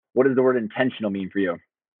what does the word intentional mean for you?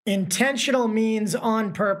 Intentional means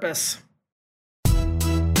on purpose.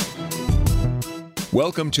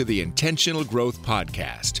 Welcome to the Intentional Growth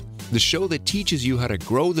Podcast, the show that teaches you how to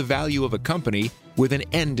grow the value of a company with an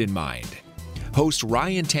end in mind. Host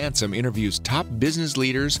Ryan Tansom interviews top business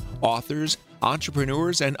leaders, authors,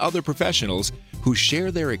 entrepreneurs, and other professionals who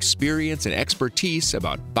share their experience and expertise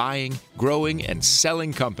about buying, growing, and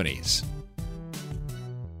selling companies.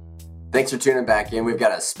 Thanks for tuning back in. We've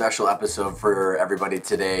got a special episode for everybody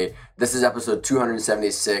today. This is episode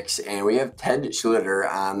 276, and we have Ted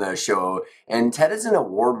Schlueter on the show. And Ted is an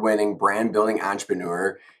award-winning brand-building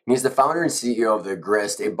entrepreneur. And he's the founder and CEO of The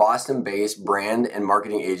Grist, a Boston-based brand and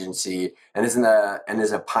marketing agency, and is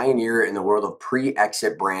a pioneer in the world of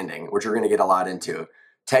pre-exit branding, which we're going to get a lot into.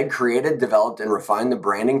 Ted created, developed, and refined the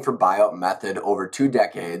branding for buyout method over 2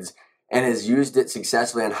 decades, and has used it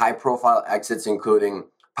successfully on high-profile exits, including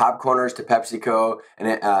Popcorners to PepsiCo,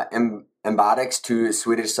 and Embotix to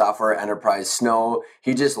Swedish software enterprise Snow.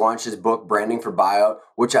 He just launched his book, Branding for Buyout,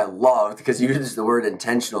 which I loved because he uses the word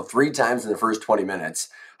intentional 3 times in the first 20 minutes.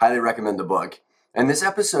 Highly recommend the book. And this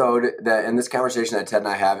episode, in this conversation that Ted and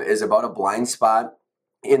I have, is about a blind spot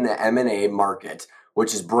in the M&A market,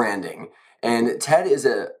 which is branding. And Ted is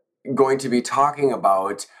going to be talking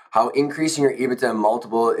about how increasing your EBITDA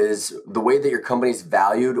multiple is the way that your company is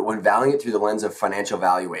valued when valuing it through the lens of financial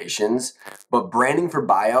valuations. But branding for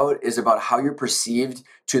buyout is about how you're perceived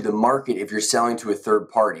to the market if you're selling to a third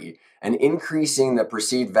party. And increasing the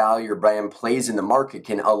perceived value your brand plays in the market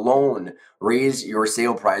can alone raise your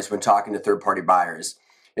sale price when talking to third-party buyers.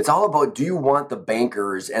 It's all about, do you want the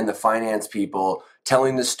bankers and the finance people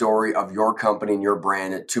telling the story of your company and your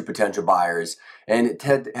brand to potential buyers? And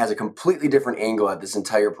Ted has a completely different angle at this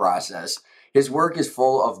entire process. His work is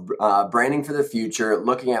full of branding for the future,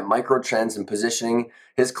 looking at micro trends and positioning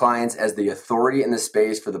his clients as the authority in the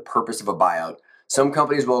space for the purpose of a buyout. Some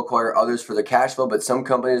companies will acquire others for their cash flow, but some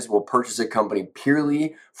companies will purchase a company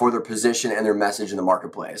purely for their position and their message in the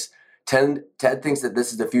marketplace. Ted thinks that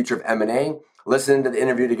this is the future of M&A. Listen to the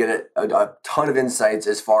interview to get a ton of insights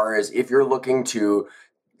as far as if you're looking to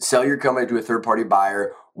sell your company to a third-party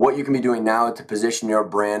buyer, what you can be doing now to position your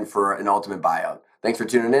brand for an ultimate buyout. Thanks for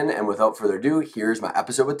tuning in, and without further ado, here's my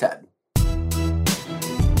episode with Ted.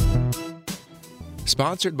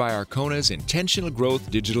 Sponsored by Arcona's Intentional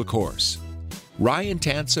Growth Digital Course. Ryan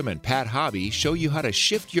Tansom and Pat Hobby show you how to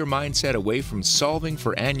shift your mindset away from solving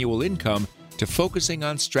for annual income to focusing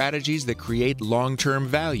on strategies that create long-term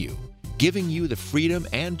value, giving you the freedom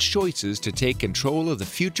and choices to take control of the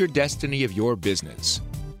future destiny of your business.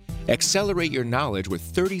 Accelerate your knowledge with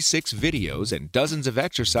 36 videos and dozens of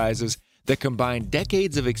exercises that combine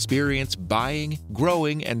decades of experience buying,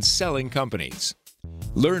 growing, and selling companies.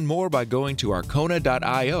 Learn more by going to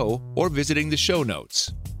arcona.io or visiting the show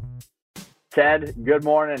notes. Ted, good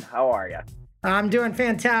morning. How are you? I'm doing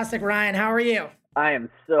fantastic, Ryan. How are you? I am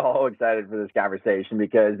so excited for this conversation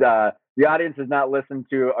because the audience has not listened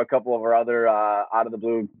to a couple of our other out of the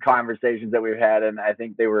blue conversations that we've had, and I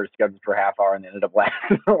think they were scheduled for a half hour and they ended up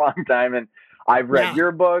lasting a long time. And I've read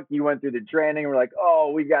your book. You went through the training. We're like,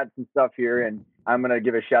 oh, we got some stuff here, and I'm gonna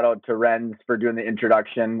give a shout out to Renz for doing the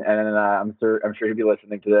introduction, and I'm sure he'll be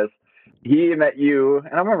listening to this. He met you, and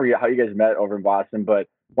I don't remember how you guys met over in Boston, but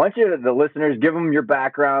why don't you, the listeners, give them your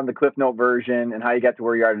background, the Cliff Note version, and how you got to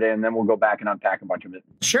where you are today, and then we'll go back and unpack a bunch of it.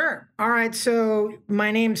 Sure. All right. So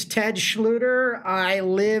my name's Ted Schlueter. I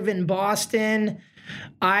live in Boston.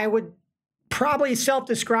 I would probably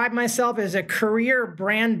self-describe myself as a career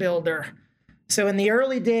brand builder. So in the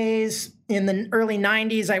early days, in the early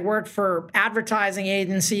 90s, I worked for advertising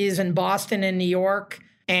agencies in Boston and New York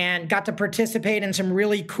and got to participate in some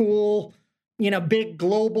really cool, big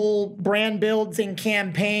global brand builds and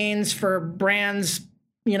campaigns for brands,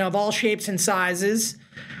 of all shapes and sizes.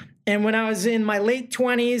 And when I was in my late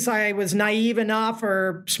 20s, I was naive enough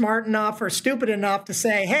or smart enough or stupid enough to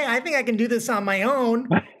say, hey, I think I can do this on my own.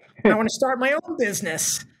 I want to start my own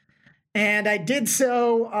business. And I did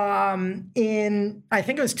so in, I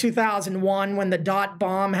think it was 2001 when the dot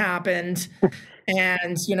bomb happened.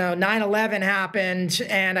 And, 9/11 happened,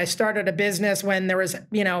 and I started a business when there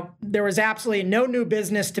was absolutely no new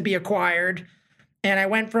business to be acquired. And I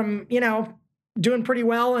went from, doing pretty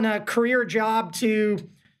well in a career job to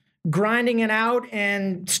grinding it out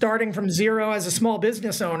and starting from zero as a small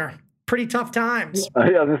business owner. Pretty tough times. I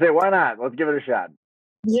was going to say, why not? Let's give it a shot.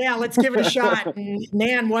 Yeah, let's give it a shot. And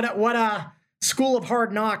man, what a school of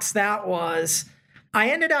hard knocks that was. I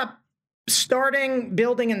ended up starting,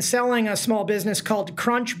 building, and selling a small business called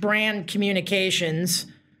Crunch Brand Communications,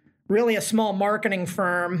 really a small marketing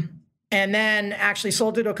firm. and then actually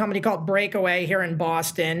sold it to a company called Breakaway here in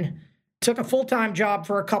Boston. Took a full-time job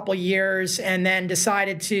for a couple years and then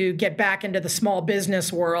decided to get back into the small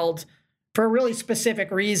business world for a really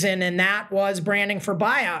specific reason, and that was branding for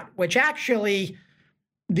buyout, which actually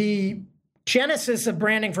the genesis of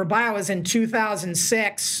branding for buyout was in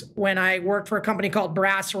 2006 when I worked for a company called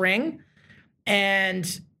Brass Ring.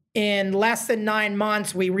 And in less than 9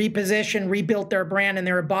 months, we repositioned, rebuilt their brand, and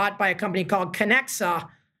they were bought by a company called Connexa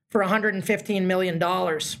for $115 million.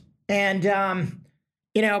 And,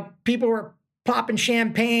 people were popping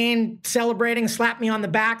champagne, celebrating, slapped me on the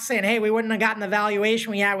back, saying, hey, we wouldn't have gotten the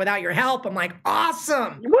valuation we had without your help. I'm like,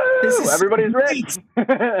 awesome. Woo! Everybody's rich.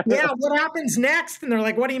 Yeah, what happens next? And they're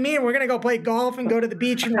like, what do you mean? We're going to go play golf and go to the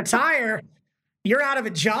beach and retire. You're out of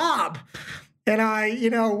a job. And I,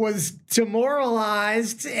 was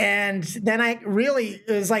demoralized. And then it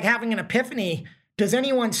was like having an epiphany. Does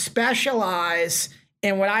anyone specialize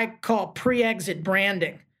in what I call pre-exit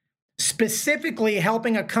branding? Specifically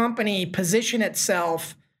helping a company position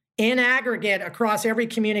itself in aggregate across every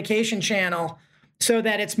communication channel so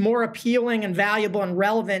that it's more appealing and valuable and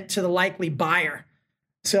relevant to the likely buyer.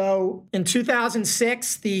 So in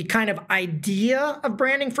 2006, the kind of idea of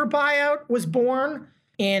branding for buyout was born.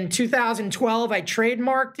 In 2012, I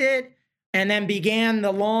trademarked it and then began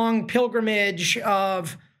the long pilgrimage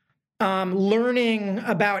of learning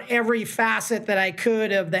about every facet that I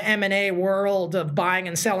could of the M&A world of buying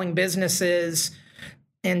and selling businesses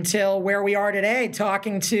until where we are today,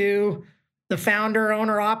 talking to the founder,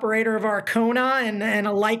 owner, operator of Arkona and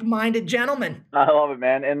a like-minded gentleman. I love it,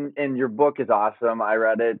 man. And your book is awesome. I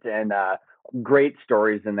read it, and great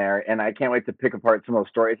stories in there. And I can't wait to pick apart some of those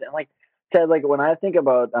stories. And like Ted, like when I think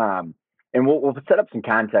about and we'll set up some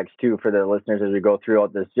context too for the listeners as we go through all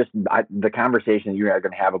this, the conversation you are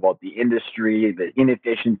going to have about the industry, the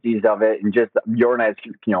inefficiencies of it, and just your and I's,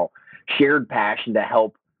 shared passion to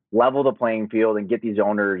help level the playing field and get these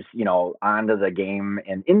owners, onto the game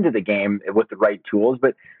and into the game with the right tools.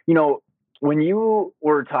 But, when you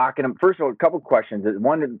were talking, first of all, a couple of questions.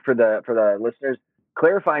 One for the listeners,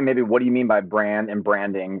 clarifying maybe what do you mean by brand and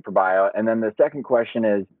branding for buyout? And then the second question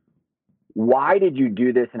is, why did you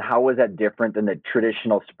do this, and how was that different than the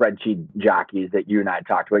traditional spreadsheet jockeys that you and I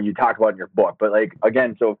talked about? You talk about in your book, but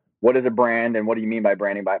so what is a brand, and what do you mean by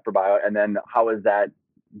branding for buyout? And then how is that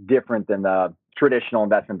different than the traditional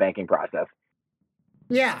investment banking process?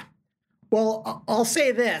 Yeah, well, I'll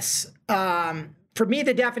say this. For me,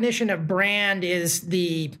 the definition of brand is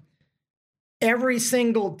every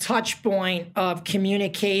single touch point of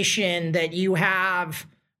communication that you have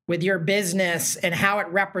with your business and how it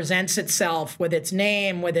represents itself with its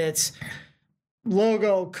name, with its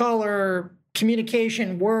logo, color,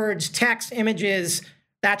 communication, words, text, images.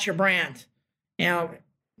 That's your brand.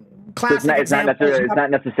 Classic it's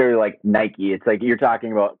not necessarily like Nike. It's like you're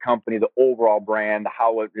talking about company, the overall brand,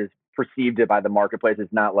 how it is perceived by the marketplace.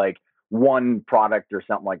 It's not like one product or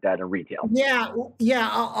something like that in retail. Yeah.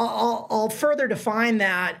 I'll further define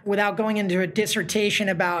that without going into a dissertation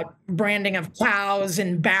about branding of cows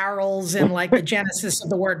and barrels and like the genesis of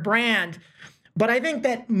the word brand. But I think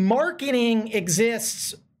that marketing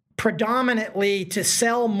exists predominantly to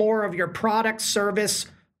sell more of your product, service,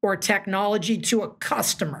 or technology to a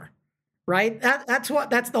customer, right? That's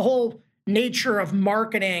the whole nature of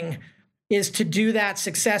marketing, is to do that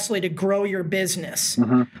successfully, to grow your business.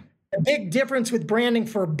 Mm-hmm. The big difference with branding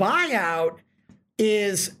for buyout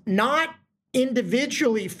is not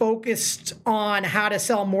individually focused on how to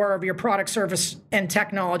sell more of your product, service, and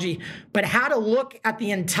technology, but how to look at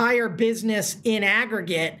the entire business in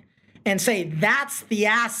aggregate and say, that's the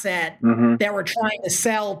asset that we're trying to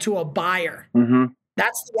sell to a buyer. Mm-hmm.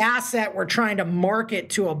 That's the asset we're trying to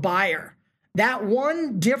market to a buyer. That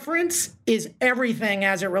one difference is everything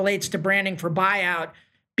as it relates to branding for buyout,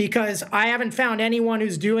 because I haven't found anyone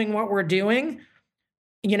who's doing what we're doing.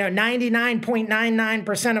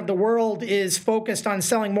 99.99% of the world is focused on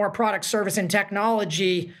selling more product, service, and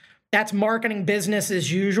technology. That's marketing business as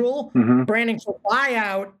usual. Mm-hmm. Branding for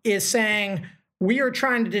buyout is saying we are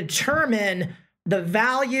trying to determine the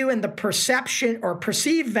value and the perception or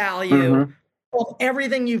perceived value of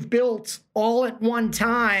everything you've built all at one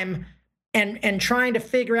time, and trying to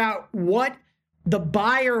figure out what the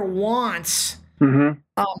buyer wants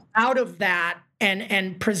out of that,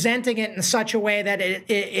 and presenting it in such a way that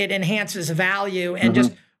it enhances value. And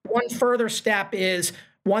just one further step is,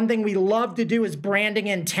 one thing we love to do is branding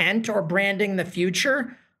intent or branding the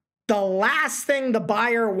future. The last thing the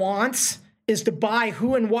buyer wants is to buy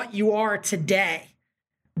who and what you are today.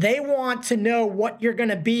 They want to know what you're going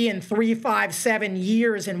to be in 3, 5, 7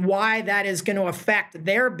 years and why that is going to affect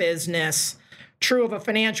their business. true of a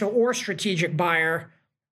financial or strategic buyer.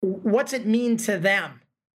 What's it mean to them?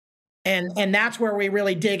 And that's where we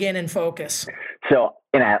really dig in and focus. So,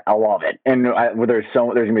 and I love it. And there's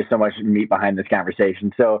gonna be so much meat behind this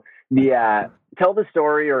conversation. So tell the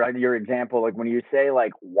story or your example, like when you say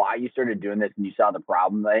like why you started doing this and you saw the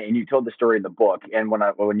problem, and you told the story in the book. And when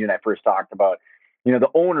you and I first talked about, the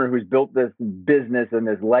owner who's built this business and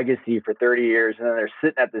this legacy for 30 years, and then they're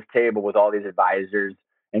sitting at this table with all these advisors.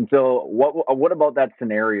 And so what about that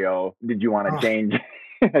scenario did you want to change?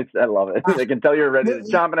 I love it. I can tell you're ready,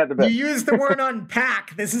 chomping at the bit. You used the word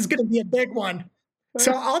unpack. This is going to be a big one.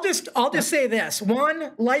 So I'll just say this.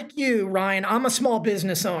 One, like you, Ryan, I'm a small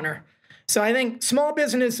business owner. So I think small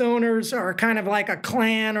business owners are kind of like a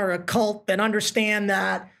clan or a cult that understand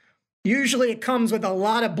that usually it comes with a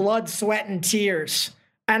lot of blood, sweat, and tears.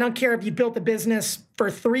 I don't care if you built a business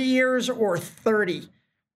for 3 years or 30.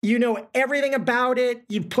 You know everything about it.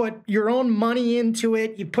 You put your own money into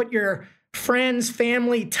it. You put your friends,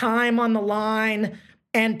 family, time on the line,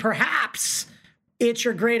 and perhaps it's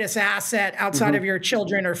your greatest asset outside of your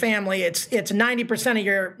children or family. It's 90% of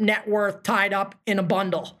your net worth tied up in a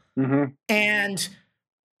bundle. And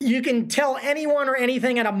you can tell anyone or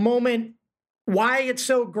anything at a moment why it's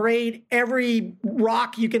so great. Every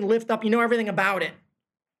rock you can lift up, you know everything about it,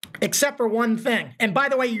 except for one thing. And by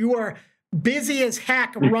the way, you are busy as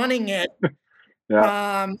heck running it.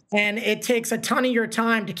 And it takes a ton of your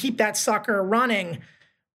time to keep that sucker running.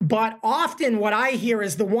 But often what I hear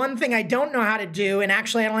is the one thing I don't know how to do, and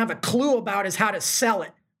actually I don't have a clue about, is how to sell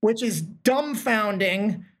it, which is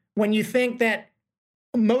dumbfounding when you think that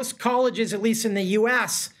most colleges, at least in the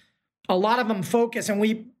US, a lot of them focus, and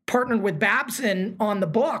we partnered with Babson on the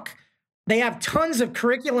book. They have tons of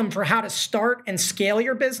curriculum for how to start and scale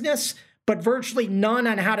your business, but virtually none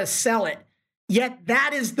on how to sell it. Yet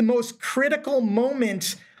that is the most critical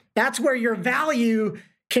moment. That's where your value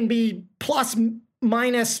can be plus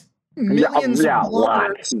minus millions of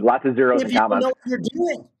dollars. Lots of zeros if you know what you're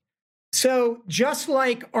doing. So just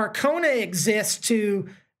like Arkona exists to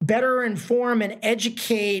better inform and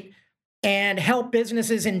educate and help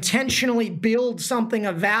businesses intentionally build something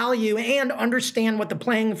of value and understand what the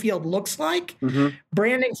playing field looks like,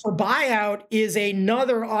 Branding for Buyout is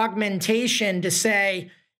another augmentation to say,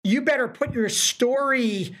 you better put your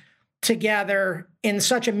story together in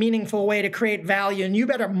such a meaningful way to create value, and you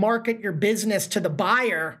better market your business to the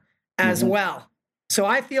buyer as well. So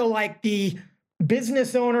I feel like the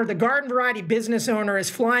business owner, the garden variety business owner, is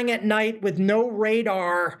flying at night with no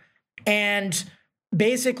radar and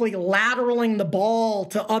basically lateraling the ball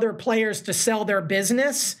to other players to sell their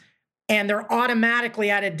business, and they're automatically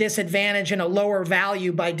at a disadvantage and a lower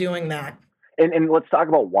value by doing that. And let's talk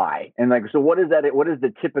about why. And so what is that? What is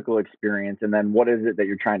the typical experience? And then what is it that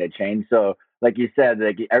you're trying to change? So like you said,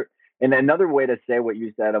 and another way to say what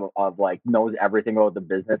you said of like knows everything about the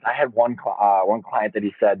business. I had one client that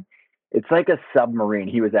he said, it's like a submarine.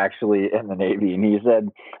 He was actually in the Navy, and he said,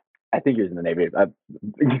 I think he was in the Navy. A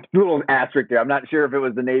little asterisk there. I'm not sure if it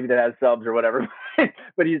was the Navy that has subs or whatever,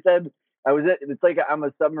 but he said, it's like I'm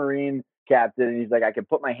a submarine captain. And he's like, I can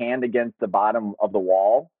put my hand against the bottom of the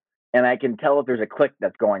wall and I can tell if there's a click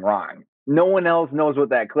that's going wrong. No one else knows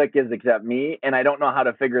what that click is except me. And I don't know how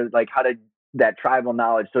to figure that tribal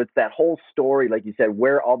knowledge. So it's that whole story, like you said,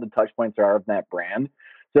 where all the touch points are of that brand.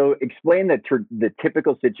 So explain the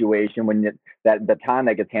typical situation when that baton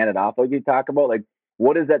that gets handed off, like you talk about, like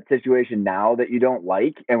what is that situation now that you don't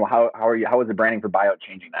like, and how is the Branding for Buyout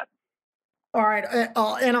changing that? All right.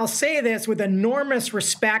 And I'll say this with enormous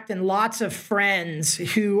respect and lots of friends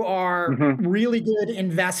who are really good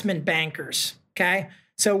investment bankers. Okay.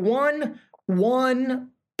 So one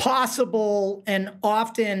possible and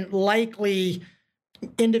often likely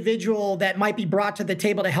individual that might be brought to the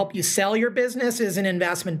table to help you sell your business is an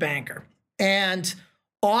investment banker. And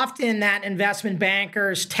often that investment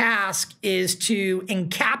banker's task is to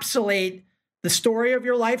encapsulate the story of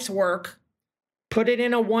your life's work, put it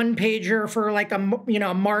in a one-pager for like a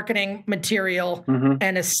marketing material,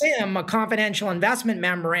 and a CIM, a confidential investment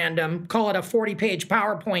memorandum, call it a 40-page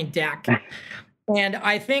PowerPoint deck. And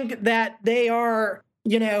I think that they are,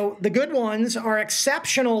 the good ones are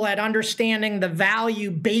exceptional at understanding the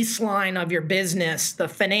value baseline of your business, the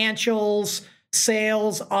financials,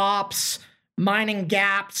 sales, ops, mining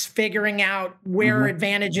gaps, figuring out where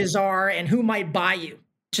advantages are and who might buy you.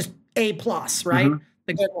 Just A+, right?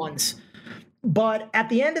 The good ones. But at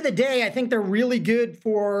the end of the day, I think they're really good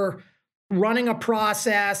for running a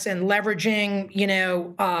process and leveraging,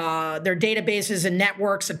 their databases and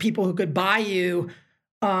networks of people who could buy you.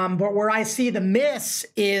 But where I see the miss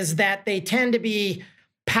is that they tend to be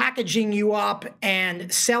packaging you up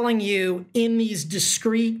and selling you in these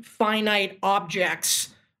discrete, finite objects,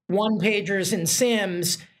 one-pagers and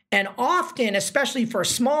SIMs. And often, especially for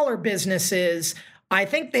smaller businesses, I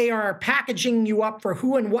think they are packaging you up for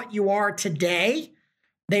who and what you are today.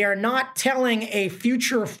 They are not telling a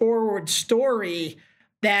future forward story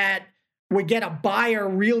that would get a buyer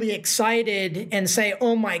really excited and say,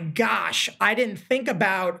 oh my gosh, I didn't think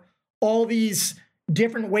about all these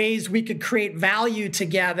different ways we could create value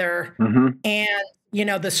together, and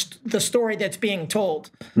the story that's being told.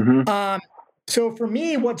 So for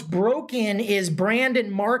me, what's broken is brand and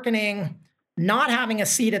marketing not having a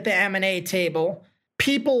seat at the M&A table,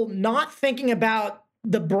 people not thinking about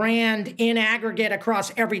the brand in aggregate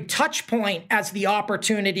across every touch point as the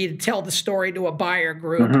opportunity to tell the story to a buyer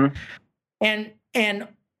group. And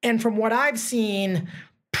from what I've seen,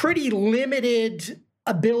 pretty limited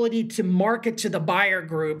ability to market to the buyer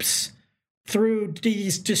groups through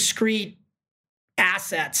these discrete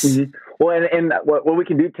assets. Well, and what we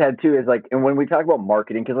can do, Ted, too, is like, and when we talk about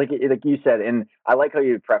marketing, because like you said, and I like how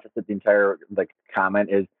you prefaced it, the entire comment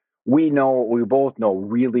is, we both know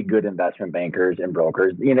really good investment bankers and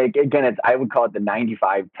brokers. Again, I would call it the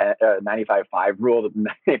 95-5 rule.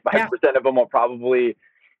 That 95% of them are probably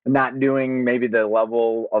not doing maybe the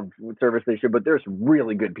level of service they should, but there's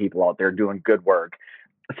really good people out there doing good work.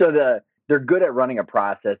 So they're good at running a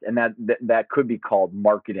process, and that could be called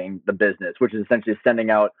marketing the business, which is essentially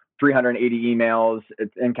sending out 380 emails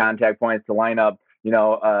in contact points to line up,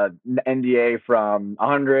 NDA from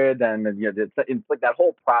 100, and it's like that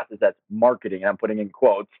whole process. That's marketing. And I'm putting in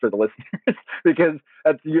quotes for the listeners because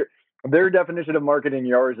that's their definition of marketing.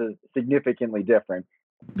 Yours is significantly different.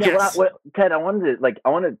 Yes. So, Ted, I want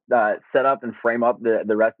to set up and frame up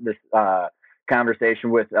the rest of this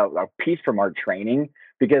conversation with a piece from our training,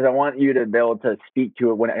 because I want you to be able to speak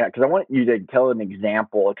to it because I want you to tell an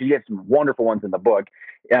example, because you have some wonderful ones in the book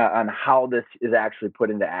on how this is actually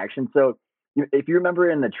put into action. So if you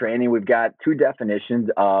remember in the training, we've got two definitions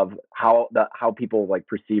of how people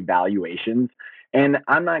perceive valuations. And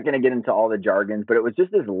I'm not going to get into all the jargons, but it was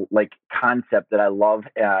just this concept that I love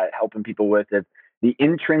helping people with. It's the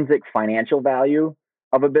intrinsic financial value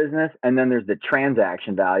of a business, and then there's the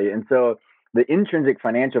transaction value. And so the intrinsic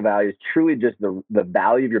financial value is truly just the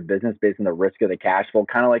value of your business based on the risk of the cash flow,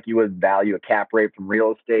 kind of like you would value a cap rate from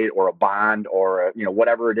real estate or a bond or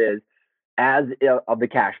whatever it is, as of the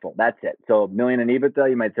cash flow. That's it. So $1 million in EBITDA,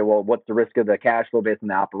 you might say, well, what's the risk of the cash flow based on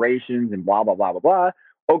the operations and blah, blah, blah, blah, blah.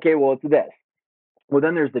 Okay, well, it's this. Well,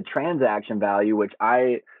 then there's the transaction value, which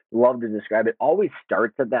I love to describe. It always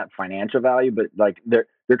starts at that financial value, but there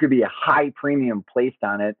could be a high premium placed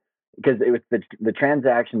on it, because the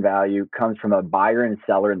transaction value comes from a buyer and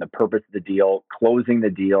seller and the purpose of the deal, closing the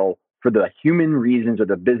deal for the human reasons or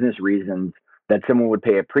the business reasons that someone would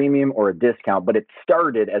pay a premium or a discount. But it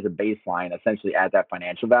started as a baseline, essentially at that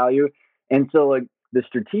financial value. And so the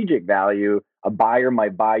strategic value, a buyer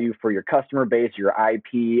might buy you for your customer base, your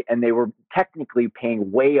IP, and they were technically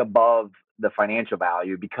paying way above the financial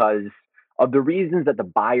value because of the reasons that the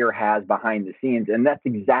buyer has behind the scenes. And that's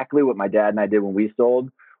exactly what my dad and I did when we sold.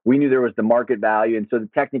 We knew there was the market value. And so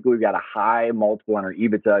technically we've got a high multiple on our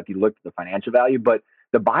EBITDA if you looked at the financial value, but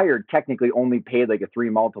the buyer technically only paid a 3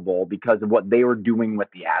 multiple because of what they were doing with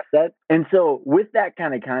the asset. And so with that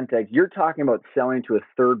kind of context, you're talking about selling to a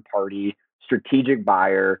third party strategic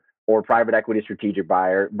buyer or private equity strategic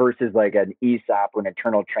buyer versus an ESOP or an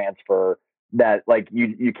internal transfer that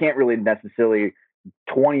you can't really necessarily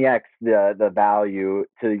 20x the value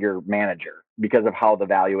to your manager because of how the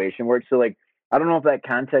valuation works. So I don't know if that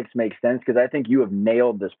context makes sense, because I think you have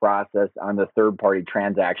nailed this process on the third party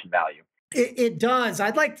transaction value. It does.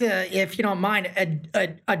 I'd like to, if you don't mind,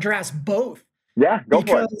 address both. Yeah, go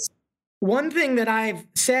for it. One thing that I've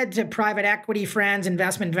said to private equity friends,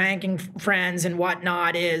 investment banking friends, and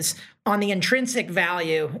whatnot is on the intrinsic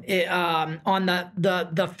value, on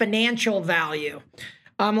the financial value.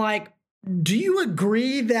 I'm like, do you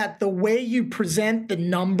agree that the way you present the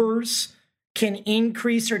numbers can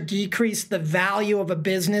increase or decrease the value of a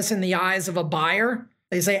business in the eyes of a buyer?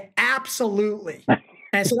 They say, absolutely.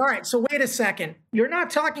 And I said, all right, so wait a second. You're not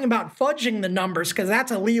talking about fudging the numbers, because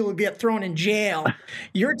that's illegal, to get thrown in jail.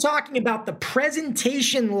 You're talking about the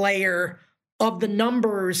presentation layer of the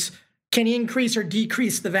numbers can increase or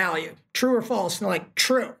decrease the value. True or false? And they're like,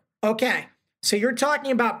 true. Okay. So you're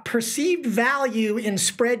talking about perceived value in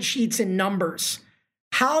spreadsheets and numbers.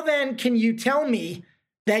 How then can you tell me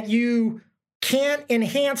that you can't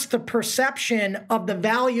enhance the perception of the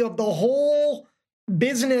value of the whole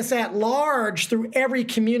business at large through every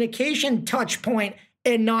communication touch point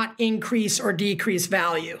and not increase or decrease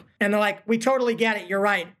value. And they're like, we totally get it. You're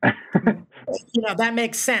right. That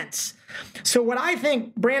makes sense. So what I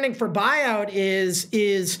think branding for buyout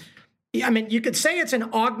is, I mean, you could say it's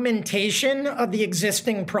an augmentation of the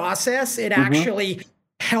existing process. It actually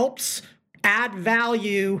helps add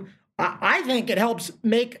value. I think it helps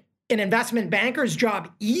make an investment banker's job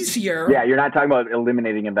easier. Yeah, you're not talking about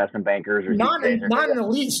eliminating investment bankers or not in the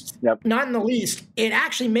least. Yep. Not in the least. It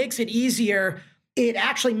actually makes it easier. It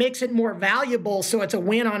actually makes it more valuable, so it's a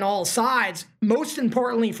win on all sides, most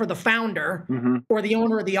importantly for the founder or the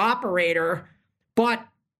owner or the operator. But,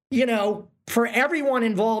 for everyone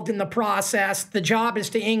involved in the process, the job is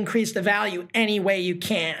to increase the value any way you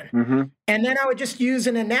can. And then I would just use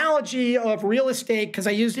an analogy of real estate because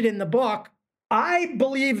I used it in the book. I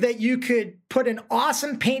believe that you could put an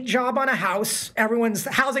awesome paint job on a house. Everyone's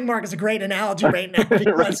housing market is a great analogy right now.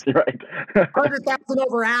 Because right. 100,000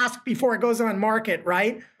 over ask before it goes on market,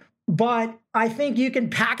 right? But I think you can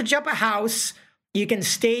package up a house, you can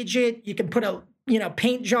stage it, you can put a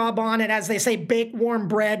paint job on it, as they say, bake warm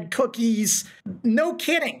bread, cookies. No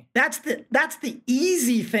kidding. That's the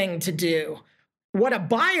easy thing to do. What a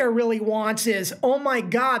buyer really wants is, oh my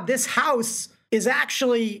God, this house is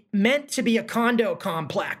actually meant to be a condo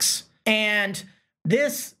complex. And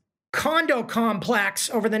this condo complex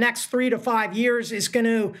over the next 3 to 5 years is going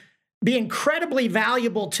to be incredibly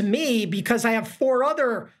valuable to me because I have 4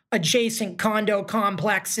 other adjacent condo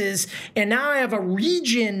complexes. And now I have a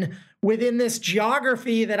region within this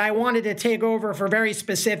geography that I wanted to take over for very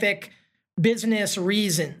specific business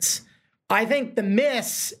reasons. I think the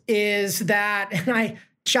miss is that, and I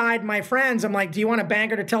chide my friends, I'm like, do you want a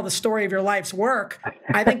banker to tell the story of your life's work?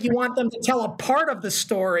 I think you want them to tell a part of the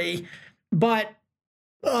story, but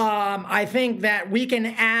I think that we can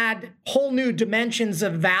add whole new dimensions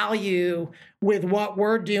of value with what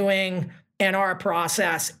we're doing and our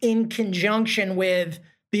process in conjunction with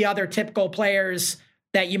the other typical players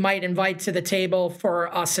that you might invite to the table for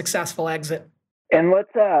a successful exit. And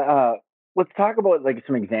let's talk about like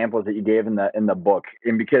some examples that you gave in the book,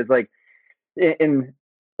 and because I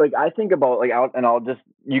think about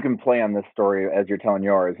you can play on this story as you're telling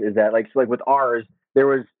yours, is that like with ours, there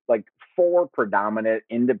was like 4 predominant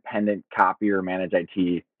independent copier managed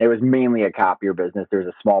IT. It was mainly a copier business. There's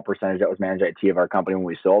a small percentage that was managed IT of our company when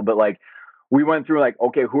we sold, but like we went through like,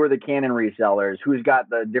 okay, who are the Canon resellers? Who's got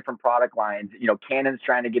the different product lines? Canon's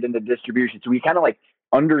trying to get into distribution. So we kind of like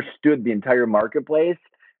understood the entire marketplace.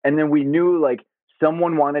 And then we knew like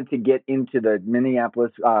someone wanted to get into the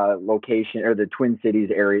Minneapolis location or the Twin Cities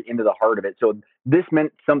area, into the heart of it. So this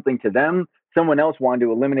meant something to them. Someone else wanted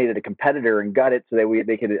to eliminate a competitor and gut it so that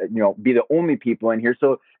they could be the only people in here.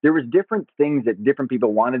 So there was different things that different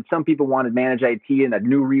people wanted. Some people wanted managed IT and a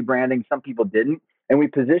new rebranding. Some people didn't. And we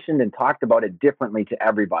positioned and talked about it differently to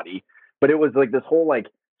everybody. But it was like this whole like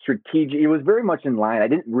strategic, it was very much in line. I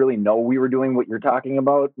didn't really know we were doing what you're talking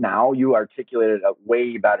about. Now you articulated it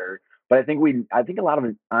way better. But I think a lot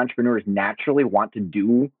of entrepreneurs naturally want to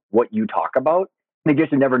do what you talk about. They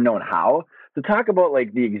just have never known how. So talk about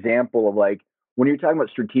like the example of like, when you're talking about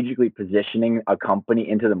strategically positioning a company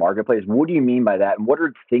into the marketplace, what do you mean by that? And what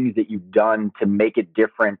are things that you've done to make it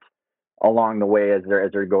different along the way as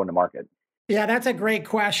they're going to market? Yeah, that's a great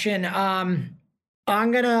question. I'm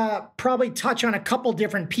going to probably touch on a couple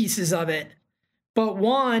different pieces of it. But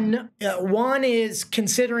one is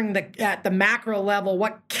considering at the macro level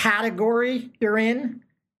what category you're in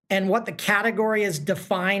and what the category is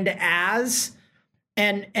defined as.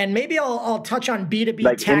 And maybe I'll touch on B2B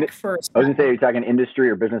like tech first. I was going to say, are you talking industry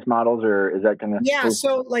or business models, or is that kind of... Yeah,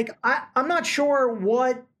 so like I'm not sure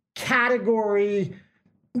what category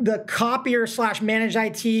the copier / managed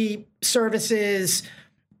IT services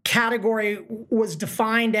category was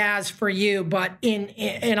defined as for you, but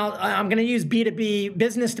I'm going to use B2B,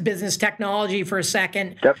 business to business technology for a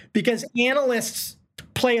second, because analysts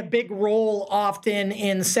play a big role often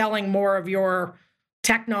in selling more of your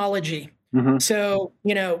technology. So,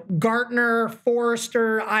 Gartner,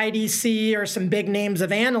 Forrester, IDC are some big names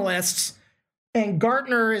of analysts, and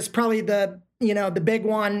Gartner is probably the big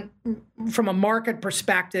one from a market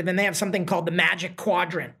perspective, and they have something called the Magic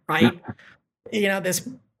Quadrant, right? This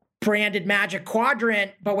branded Magic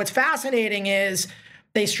Quadrant. But what's fascinating is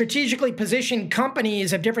they strategically position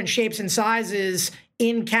companies of different shapes and sizes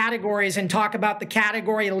in categories and talk about the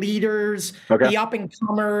category leaders, the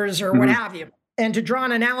up-and-comers, or what have you. And to draw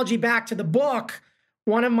an analogy back to the book,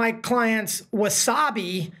 one of my clients,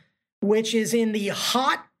 Wasabi, which is in the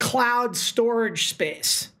hot cloud storage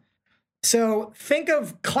space. So think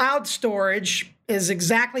of cloud storage is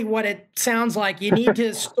exactly what it sounds like. You need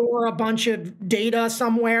to store a bunch of data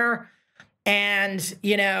somewhere. And,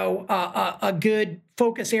 a good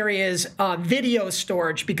focus area is video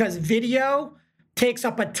storage, because video takes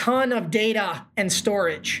up a ton of data and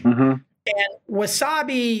storage. Mm-hmm. And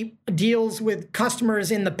Wasabi deals with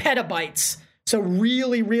customers in the petabytes, so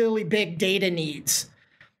really, really big data needs.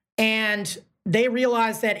 And they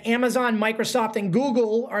realized that Amazon, Microsoft, and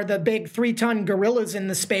Google are the big 3-ton gorillas in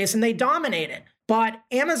the space, and they dominate it. But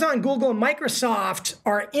Amazon, Google, and Microsoft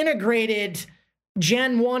are integrated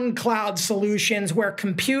Gen 1 cloud solutions where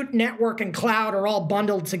compute, network, and cloud are all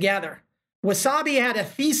bundled together. Wasabi had a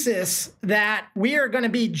thesis that we are going to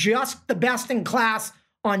be just the best in class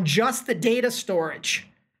on just the data storage.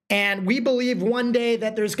 And we believe one day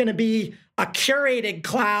that there's going to be a curated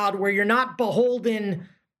cloud where you're not beholden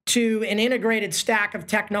to an integrated stack of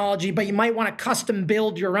technology, but you might want to custom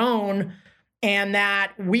build your own. And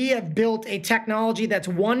that we have built a technology that's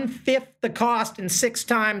 1/5 the cost and 6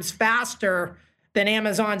 times faster than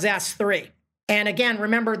Amazon's S3. And again,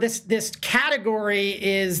 remember, this category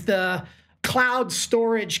is the cloud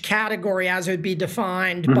storage category as it would be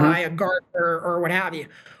defined by a Gartner or what have you.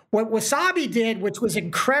 What Wasabi did, which was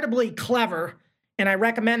incredibly clever, and I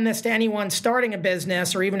recommend this to anyone starting a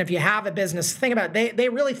business, or even if you have a business, think about it. They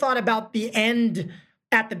really thought about the end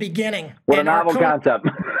at the beginning. What a novel concept.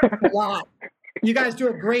 A lot. You guys do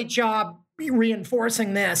a great job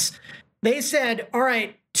reinforcing this. They said, all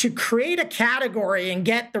right, to create a category and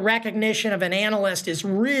get the recognition of an analyst is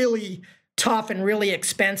really tough and really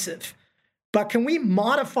expensive. But can we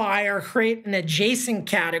modify or create an adjacent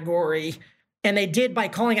category? And they did by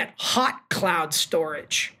calling it hot cloud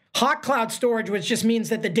storage. Hot cloud storage, which just means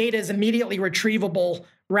that the data is immediately retrievable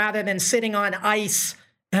rather than sitting on ice.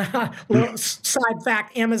 Little side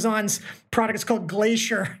fact, Amazon's product is called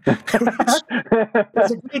Glacier.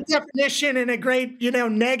 It's a great definition and a great,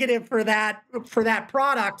 negative for that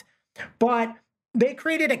product. But they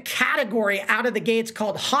created a category out of the gates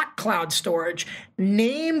called hot cloud storage,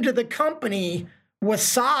 named the company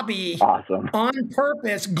Wasabi. Awesome. On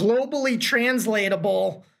purpose, globally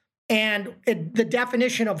translatable, and the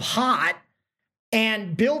definition of hot,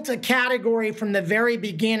 and built a category from the very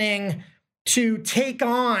beginning to take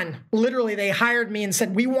on, literally they hired me and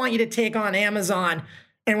said, we want you to take on Amazon.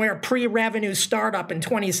 And we're a pre-revenue startup in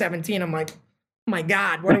 2017. I'm like, oh my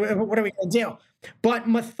God, what are we going to do? But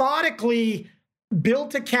methodically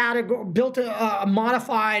built a category, built a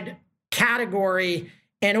modified category,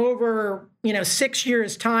 and over 6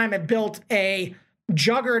 years' time, it built a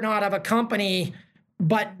juggernaut of a company,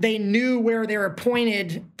 but they knew where they were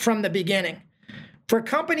pointed from the beginning. For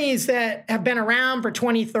companies that have been around for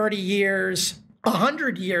 20, 30 years,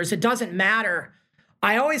 100 years, it doesn't matter.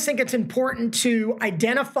 I always think it's important to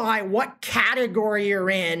identify what category you're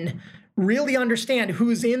in, really understand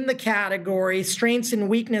who's in the category, strengths and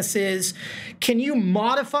weaknesses. Can you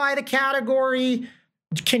modify the category?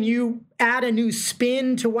 Can you add a new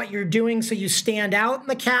spin to what you're doing so you stand out in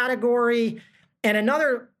the category? And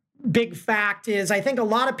another big fact is I think a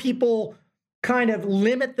lot of people kind of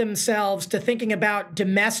limit themselves to thinking about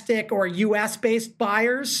domestic or US-based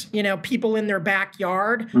buyers, people in their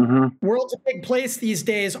backyard. World's a big place these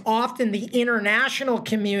days. Often the international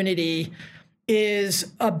community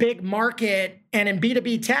is a big market. And in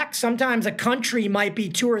B2B tech, sometimes a country might be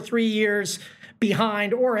 2 or 3 years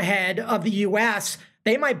behind or ahead of the US.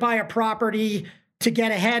 They might buy a property to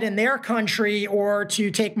get ahead in their country or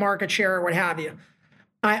to take market share or what have you.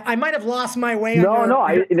 I might have lost my way.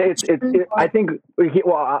 I think,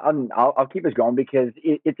 I'll keep us going because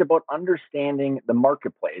it's about understanding the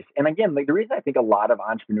marketplace. And again, the reason I think a lot of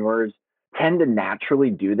entrepreneurs tend to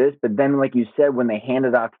naturally do this, but then like you said, when they hand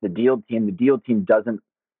it off to the deal team doesn't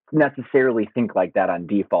necessarily think like that on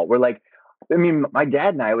default. We're like, my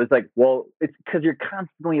dad and I was like, well, it's because you're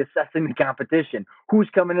constantly assessing the competition. Who's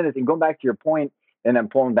coming in this? And going back to your point, and I'm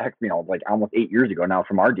pulling back, like almost 8 years ago now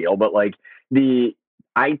from our deal, but like the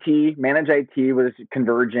managed IT was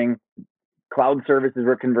converging, cloud services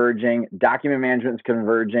were converging, document management was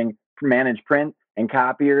converging, managed print and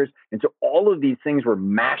copiers. And so all of these things were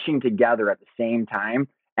mashing together at the same time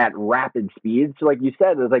at rapid speed. So like you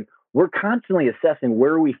said, it's like, we're constantly assessing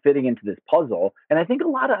where are we fitting into this puzzle. And I think a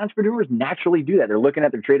lot of entrepreneurs naturally do that. They're looking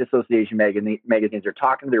at their trade association magazines, they're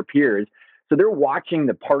talking to their peers. So they're watching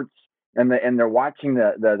the parts and they're watching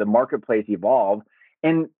the marketplace evolve.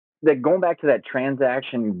 And going back to that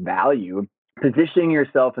transaction value, positioning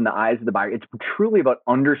yourself in the eyes of the buyer, it's truly about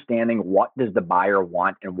understanding what does the buyer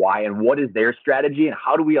want and why, and what is their strategy, and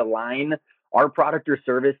how do we align our product or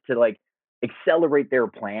service to like accelerate their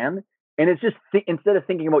plan. And it's just instead of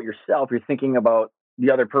thinking about yourself, you're thinking about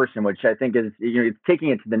the other person, which I think is it's taking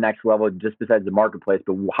it to the next level. Just besides the marketplace,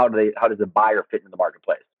 but how does the buyer fit in the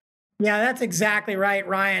marketplace? Yeah, that's exactly right,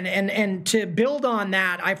 Ryan. And to build on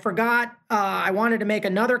that, I forgot, I wanted to make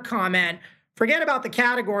another comment. Forget about the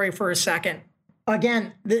category for a second.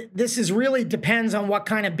 Again, this is really depends on what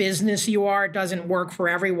kind of business you are. It doesn't work for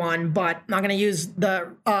everyone, but I'm going to use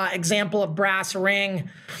the example of Brass Ring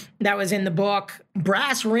that was in the book.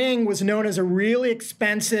 Brass Ring was known as a really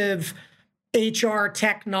expensive HR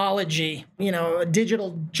technology, a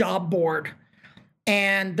digital job board.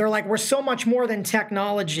 And they're like, we're so much more than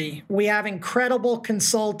technology. We have incredible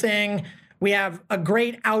consulting. We have a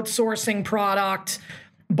great outsourcing product.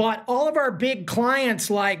 But all of our big clients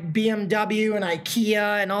like BMW and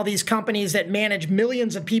IKEA and all these companies that manage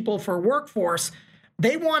millions of people for workforce,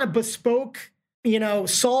 they want a bespoke,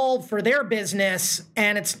 solve for their business.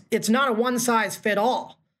 And it's not a one size fit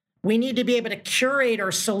all. We need to be able to curate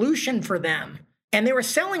our solution for them. And they were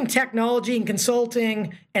selling technology and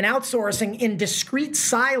consulting and outsourcing in discrete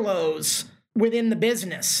silos within the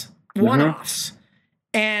business, one-offs.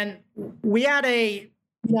 And we had a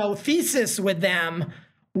thesis with them.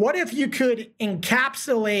 What if you could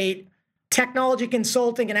encapsulate technology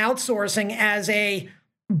consulting and outsourcing as a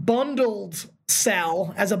bundled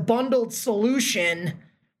sell, as a bundled solution,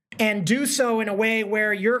 and do so in a way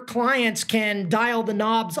where your clients can dial the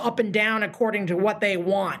knobs up and down according to what they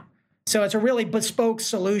want? So it's a really bespoke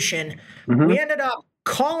solution. We ended up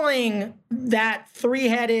calling that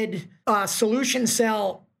three-headed solution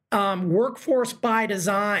sell Workforce by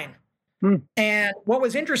Design. And what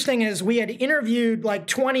was interesting is we had interviewed like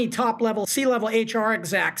 20 top-level, C-level HR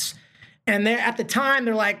execs. And at the time,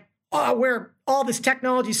 they're like, all this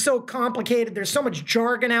technology is so complicated. There's so much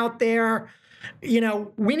jargon out there.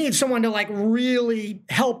 We need someone to like really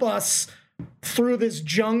help us through this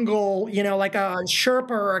jungle, like a Sherpa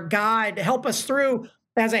or a guide to help us through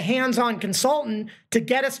as a hands-on consultant to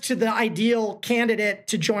get us to the ideal candidate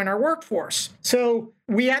to join our workforce. So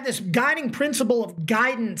we had this guiding principle of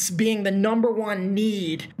guidance being the number one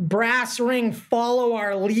need. Brass Ring, follow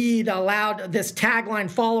our lead, allowed this tagline,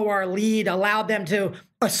 follow our lead, allowed them to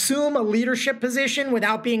assume a leadership position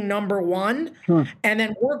without being number one. And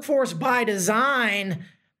then Workforce by Design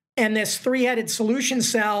and this three-headed solution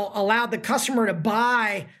sell allowed the customer to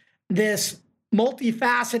buy this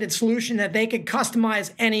multifaceted solution that they could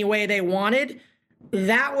customize any way they wanted.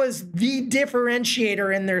 That was the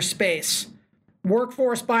differentiator in their space.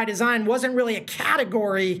 Workforce by Design wasn't really a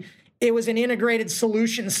category. It was an integrated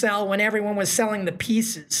solution sell when everyone was selling the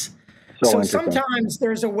pieces. So sometimes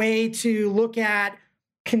there's a way to look at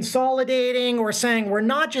consolidating or saying we're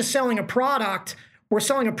not just selling a product, we're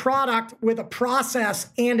selling a product with a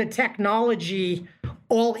process and a technology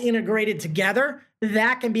all integrated together.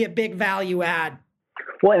 That can be a big value add.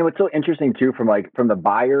 Well, and what's so interesting too, from the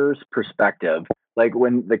buyer's perspective, like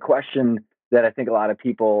when the question that I think a lot of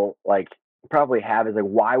people like probably have is like,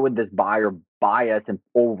 why would this buyer buy us and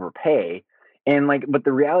overpay? And but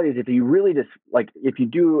the reality is, if you really just if you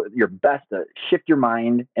do your best to shift your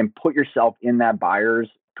mind and put yourself in that buyer's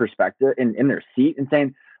perspective, in their seat, and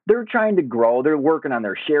saying, they're trying to grow. They're working on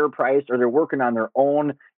their share price, or they're working on their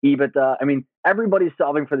own EBITDA. I mean, everybody's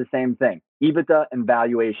solving for the same thing: EBITDA and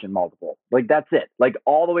valuation multiple. That's it.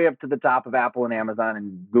 All the way up to the top of Apple and Amazon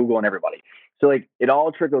and Google and everybody. So it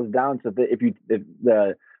all trickles down. So if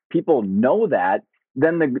the people know that,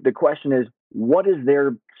 then the question is, what is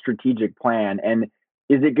their strategic plan, and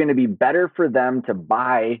is it going to be better for them to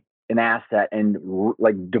buy an asset and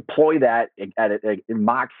deploy that at in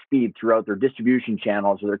Mach speed throughout their distribution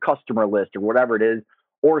channels or their customer list or whatever it is,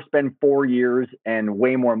 or spend 4 years and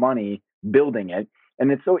way more money building it?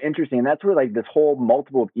 And it's so interesting. And that's where this whole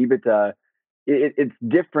multiple of EBITDA, it's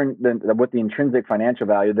different than what the intrinsic financial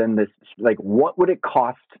value than this. What would it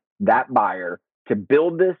cost that buyer to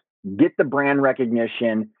build this, get the brand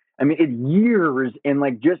recognition? I mean, it's years, and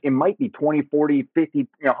it might be 20, 40, 50,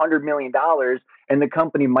 $100 million, and the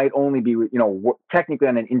company might only be, technically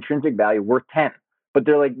on an intrinsic value worth 10. But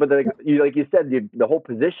they're like you said, the whole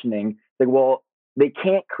positioning, well, they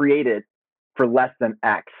can't create it for less than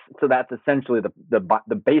X. So that's essentially the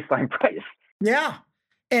baseline price. Yeah.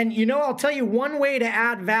 And, I'll tell you, one way to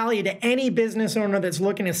add value to any business owner that's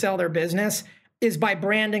looking to sell their business is by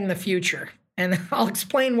branding the future. And I'll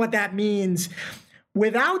explain what that means.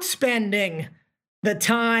 Without spending the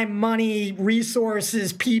time, money,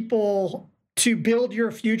 resources, people to build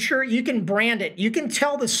your future, you can brand it. You can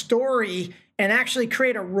tell the story and actually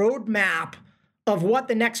create a roadmap of what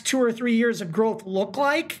the next 2 or 3 years of growth look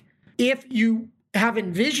like. If you have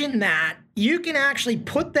envisioned that, you can actually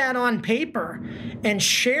put that on paper and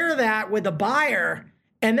share that with a buyer,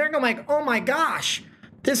 and they're going like, oh my gosh,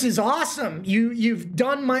 this is awesome. You've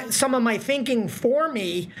done some of my thinking for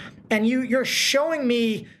me, and you're showing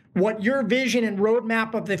me what your vision and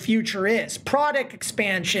roadmap of the future is. Product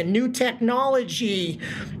expansion, new technology,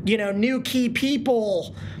 new key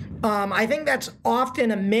people. I think that's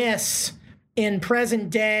often a miss in present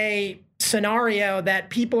day scenario, that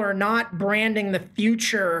people are not branding the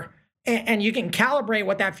future, and you can calibrate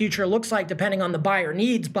what that future looks like depending on the buyer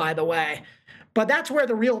needs, by the way. But that's where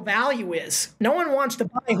the real value is. No one wants to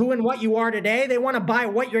buy who and what you are today. They want to buy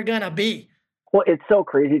what you're going to be. Well, it's so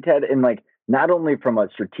crazy, Ted. And like, not only from a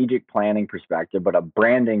strategic planning perspective, but a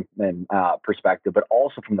branding perspective, but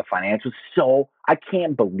also from the financials. So I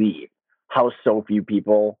can't believe how so few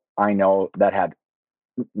people I know that had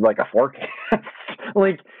like a forecast.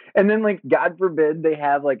 And then God forbid they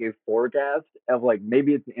have like a forecast of like,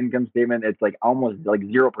 maybe it's an income statement. It's like almost like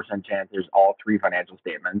 0% chance there's all three financial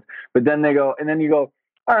statements. But then they go, and then you go,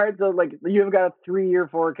 all right, so like you've got a 3-year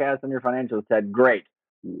forecast on your financials. Said, great.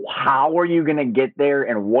 How are you going to get there?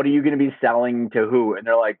 And what are you going to be selling to who? And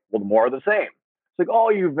they're like, well, more of the same. It's like, oh,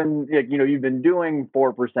 you've been doing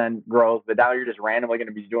 4% growth, but now you're just randomly going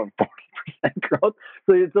to be doing 40% growth.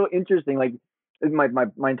 So it's so interesting. Like, my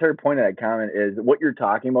entire point of that comment is what you're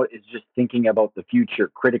talking about is just thinking about the future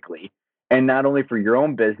critically, and not only for your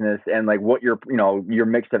own business and like what your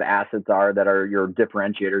mix of assets are that are your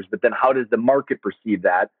differentiators, but then how does the market perceive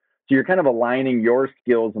that? So you're kind of aligning your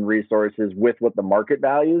skills and resources with what the market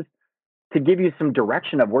values to give you some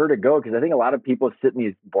direction of where to go. Because I think a lot of people sit in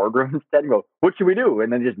these boardrooms instead and go, what should we do?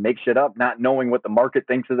 And then just make shit up, not knowing what the market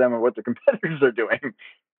thinks of them or what their competitors are doing.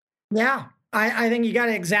 Yeah. I think you got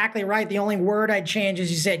it exactly right. The only word I'd change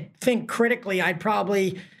is, you said think critically. I'd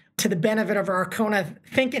probably, to the benefit of Arkona,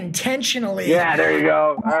 think intentionally. Yeah, there you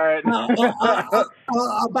go. All right.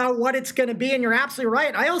 About what it's going to be. And you're absolutely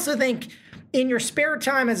right. I also think in your spare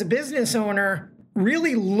time as a business owner,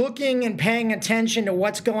 really looking and paying attention to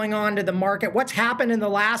what's going on to the market, what's happened in the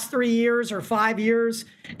last 3 years or 5 years,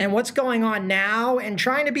 and what's going on now, and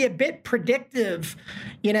trying to be a bit predictive,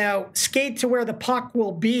 skate to where the puck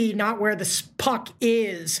will be, not where the puck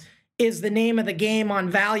is the name of the game on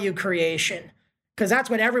value creation, because that's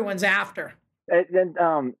what everyone's after. And then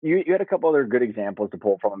you had a couple other good examples to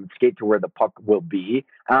pull from. Skate to where the puck will be.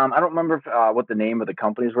 I don't remember what the name of the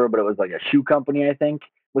companies were, but it was like a shoe company, I think.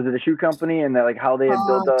 Was it a shoe company? And like how they had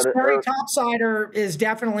built out Sperry Topsider is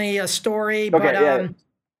definitely a story, okay,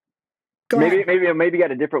 but maybe you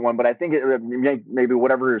got a different one, but I think maybe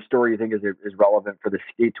whatever story you think is relevant for the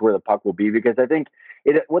skate to where the puck will be, because I think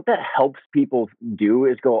what that helps people do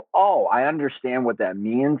is go, oh, I understand what that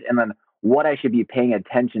means, and then what I should be paying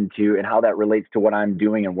attention to and how that relates to what I'm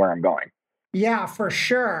doing and where I'm going. Yeah, for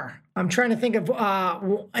sure. I'm trying to think of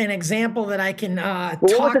an example that I can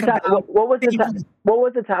talk about. What was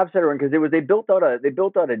the Topsider one? Because they built out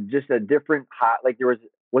just a different like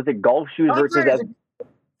was it golf shoes versus?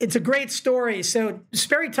 It's a great story. So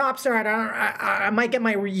Sperry Topsider, I might get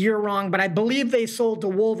my year wrong, but I believe they sold to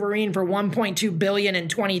Wolverine for $1.2 billion in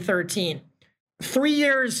 2013. 3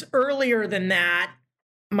 years earlier than that,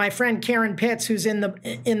 my friend Karen Pitts, who's in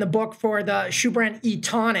the book for the shoe brand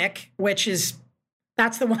Etonic,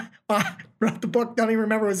 that's the one wrote the book. Don't even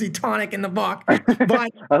remember it was Etonic in the book. But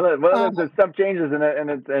the stuff changes and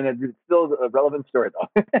it's still a relevant story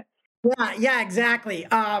though. yeah, exactly.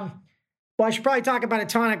 Well, I should probably talk about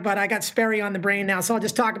Etonic, but I got Sperry on the brain now, so I'll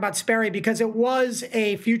just talk about Sperry because it was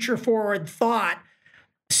a future forward thought.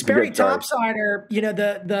 Sperry Topsider,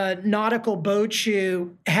 the nautical boat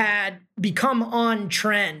shoe had become on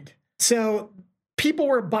trend. So people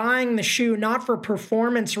were buying the shoe not for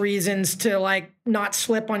performance reasons to like not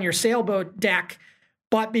slip on your sailboat deck,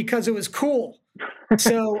 but because it was cool.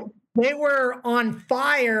 So they were on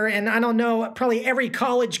fire. And I don't know, probably every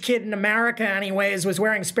college kid in America anyways was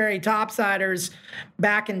wearing Sperry Topsiders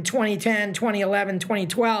back in 2010, 2011,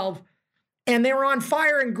 2012. And they were on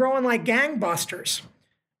fire and growing like gangbusters.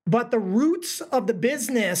 But the roots of the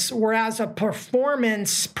business were as a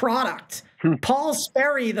performance product. Paul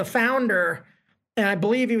Sperry, the founder, and I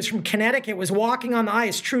believe he was from Connecticut, was walking on the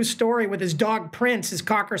ice, true story, with his dog Prince, his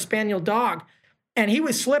Cocker Spaniel dog. And he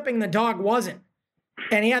was slipping, the dog wasn't.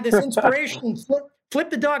 And he had this inspiration, flip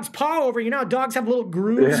the dog's paw over. Dogs have little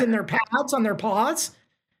grooves in their pads on their paws.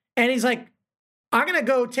 And he's like, I'm going to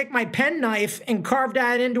go take my penknife and carve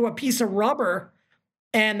that into a piece of rubber.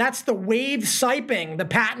 And that's the wave siping, the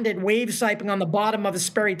patented wave siping on the bottom of a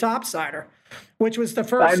Sperry Topsider, which was the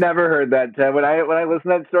first. I never heard that, Ted. When I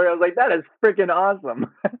listened to that story, I was like, that is freaking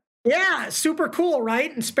awesome. Yeah, super cool,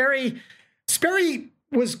 right? And Sperry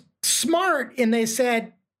was smart, and they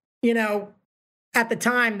said, at the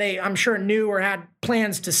time they, I'm sure, knew or had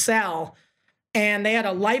plans to sell, and they had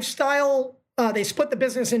a lifestyle. They split the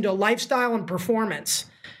business into lifestyle and performance.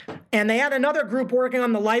 And they had another group working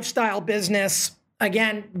on the lifestyle business,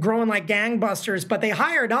 again, growing like gangbusters, but they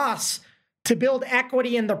hired us to build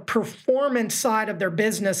equity in the performance side of their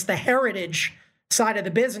business, the heritage side of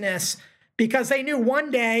the business, because they knew one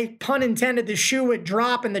day, pun intended, the shoe would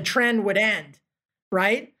drop and the trend would end,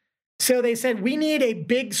 right? So they said, we need a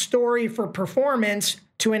big story for performance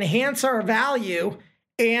to enhance our value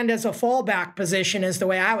and as a fallback position is the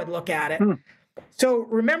way I would look at it. So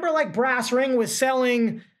remember, like Brass Ring was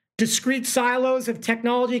selling discrete silos of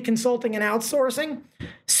technology, consulting, and outsourcing.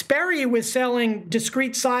 Sperry was selling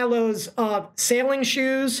discrete silos of sailing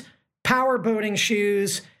shoes, power boating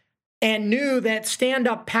shoes, and knew that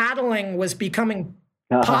stand-up paddling was becoming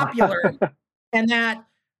popular and that,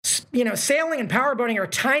 you know, sailing and power boating are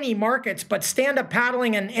tiny markets, but stand-up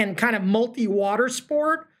paddling and kind of multi-water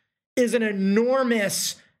sport is an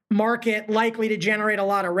enormous market likely to generate a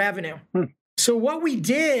lot of revenue. So what we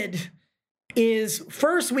did is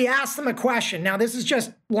first we asked them a question. Now, this is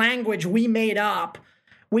just language we made up.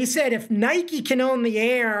 We said, if Nike can own the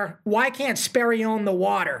air, why can't Sperry own the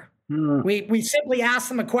water? We simply asked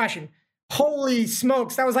them a question. Holy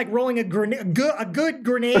smokes, that was like rolling a good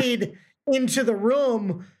grenade into the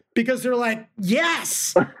room, because they're like,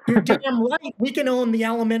 yes, you're damn right. We can own the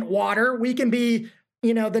element water. We can be,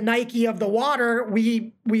 you know, the Nike of the water.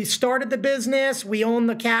 We started the business. We own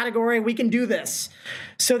the category. We can do this.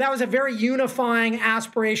 So that was a very unifying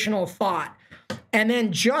aspirational thought. And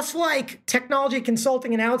then just like technology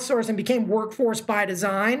consulting and outsourcing became workforce by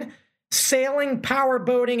design, sailing, power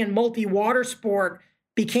boating, and multi-water sport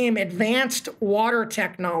became advanced water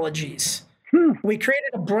technologies. We created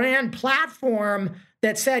a brand platform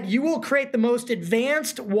that said, you will create the most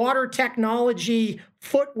advanced water technology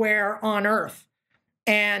footwear on earth.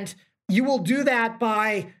 And you will do that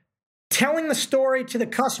by telling the story to the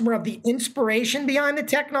customer of the inspiration behind the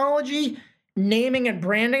technology, naming and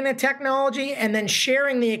branding the technology, and then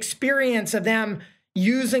sharing the experience of them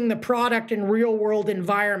using the product in real world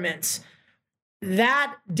environments.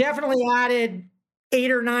 That definitely added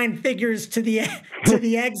 8 or 9 figures to the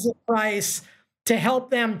exit price to help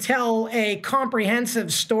them tell a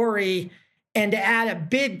comprehensive story and to add a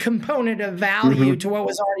big component of value to what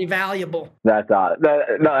was already valuable. That's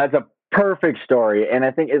that's a perfect story. And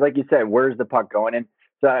I think, like you said, where's the puck going? And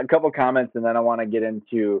so a couple comments, and then I want to get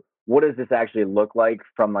into what does this actually look like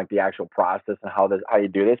from like the actual process and how you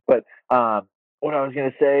do this. But what I was going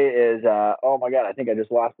to say is, oh my God, I think I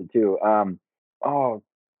just lost it too. Oh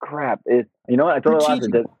crap! You know what? I totally lost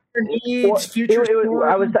it.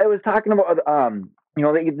 I was talking about you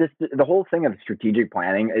know, the whole thing of strategic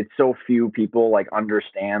planning. It's so few people like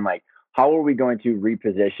understand like how are we going to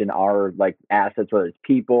reposition our like assets, whether it's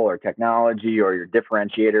people or technology or your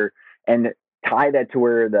differentiator, and tie that to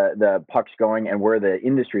where the puck's going and where the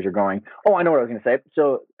industries are going. Oh, I know what I was going to say.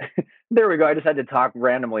 So there we go. I just had to talk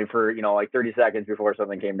randomly for, you know, like 30 seconds before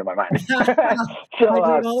something came to my mind. I do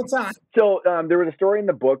it all the time. So there was a story in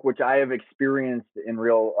the book, which I have experienced in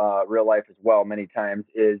real life as well many times,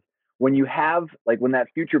 is when you have like when that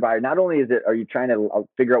future buyer, not only are you trying to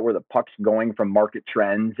figure out where the puck's going from market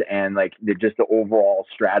trends and like just the overall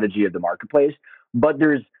strategy of the marketplace, but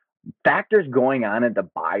there's factors going on at the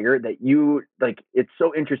buyer that you like. It's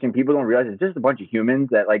so interesting. People don't realize it's just a bunch of humans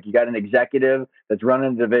that like you got an executive that's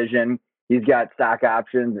running the division. He's got stock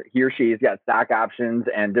options. He or she's got stock options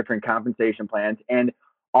and different compensation plans. And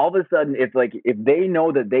all of a sudden, if they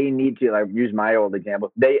know that they need to, like use my old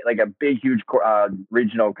example, they like a big, huge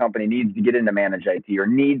regional company needs to get into managed IT or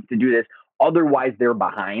needs to do this. Otherwise, they're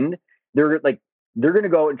behind. They're going to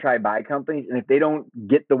go and try buy companies. And if they don't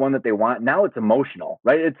get the one that they want, now it's emotional,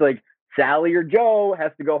 right? It's like Sally or Joe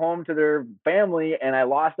has to go home to their family and I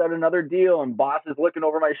lost out another deal and boss is looking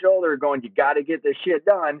over my shoulder going, you got to get this shit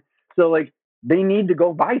done. So like they need to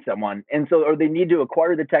go buy someone. And so, or they need to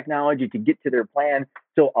acquire the technology to get to their plan.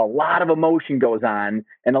 So a lot of emotion goes on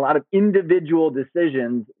and a lot of individual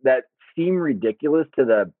decisions that seem ridiculous to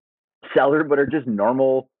the seller, but are just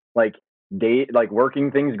normal, like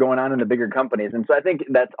working things going on in the bigger companies. And so I think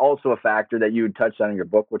that's also a factor that you touched on in your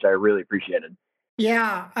book, which I really appreciated.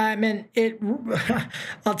 Yeah. I mean,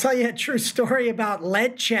 I'll tell you a true story about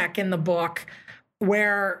LeadCheck in the book,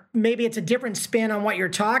 where maybe it's a different spin on what you're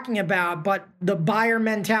talking about, but the buyer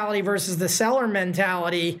mentality versus the seller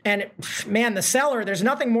mentality. And man, the seller, there's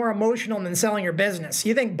nothing more emotional than selling your business.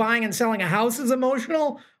 You think buying and selling a house is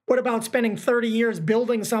emotional? What about spending 30 years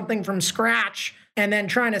building something from scratch and then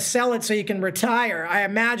trying to sell it so you can retire? I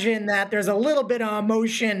imagine that there's a little bit of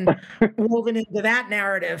emotion woven into that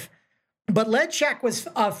narrative. But LeadCheck was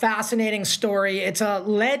a fascinating story. It's a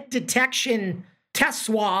lead detection test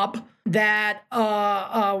swab that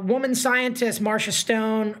a woman scientist, Marcia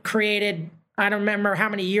Stone, created, I don't remember how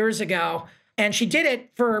many years ago. And she did it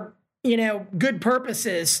for, good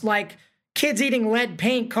purposes. Like kids eating lead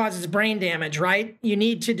paint causes brain damage, right? You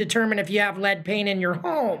need to determine if you have lead paint in your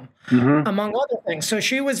home, among other things. So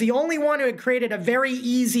she was the only one who had created a very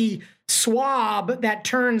easy swab that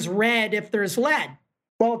turns red if there's lead.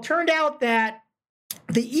 Well, it turned out that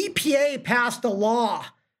the EPA passed a law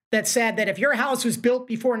that said that if your house was built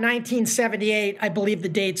before 1978, I believe the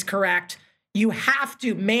date's correct, you have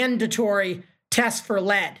to mandatory test for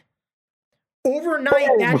lead. Overnight,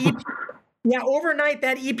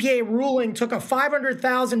 that EPA ruling took a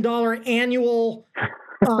 $500,000 annual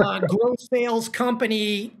gross sales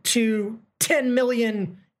company to 10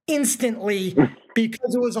 million instantly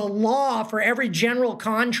because it was a law for every general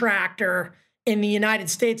contractor in the United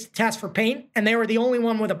States to test for paint, and they were the only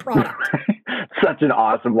one with a product. Such an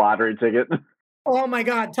awesome lottery ticket. Oh my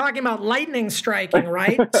God, talking about lightning striking,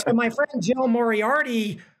 right? So my friend Jill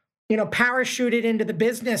Moriarty, parachuted into the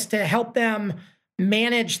business to help them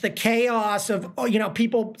manage the chaos of,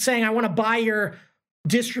 people saying, I want to buy your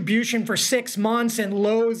distribution for 6 months, and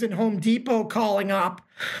Lowe's and Home Depot calling up.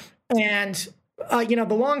 And, the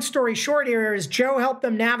long story short here is Joe helped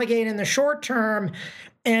them navigate in the short term.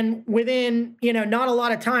 And within, not a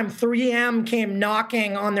lot of time, 3M came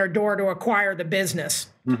knocking on their door to acquire the business.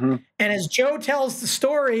 And as Joe tells the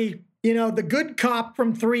story, the good cop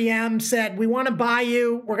from 3M said, we want to buy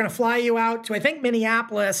you. We're going to fly you out to, I think,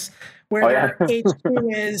 Minneapolis, where their HQ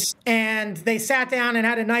is. And they sat down and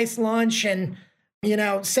had a nice lunch and,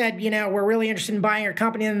 said, we're really interested in buying your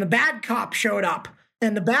company. And the bad cop showed up.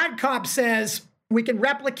 And the bad cop says, we can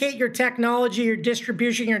replicate your technology, your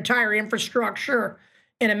distribution, your entire infrastructure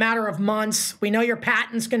in a matter of months. We know your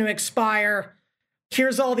patent's going to expire.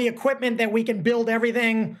 Here's all the equipment that we can build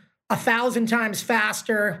everything 1,000 times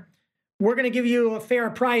faster. We're going to give you a fair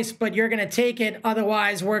price, but you're going to take it.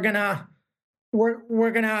 Otherwise, we're coming after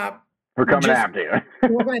you.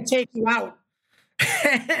 We're going to take you out.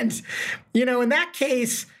 And, in that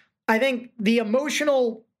case, I think the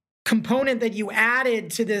emotional component that you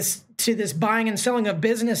added to this buying and selling of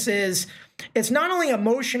businesses, it's not only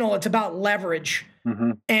emotional, it's about leverage.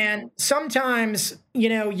 And sometimes,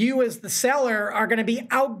 you as the seller are going to be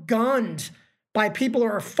outgunned by people who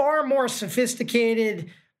are far more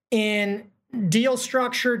sophisticated in deal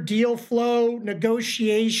structure, deal flow,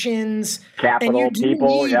 negotiations. Capital,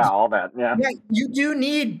 people, all that. Yeah, you do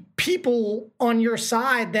need people on your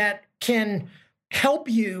side that can help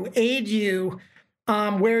you, aid you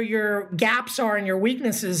where your gaps are and your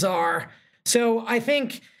weaknesses are. So I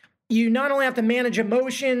think you not only have to manage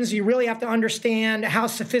emotions, you really have to understand how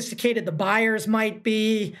sophisticated the buyers might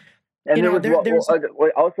be. And there's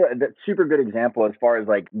also a super good example as far as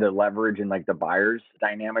like the leverage and like the buyers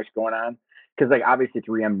dynamics going on. Because like obviously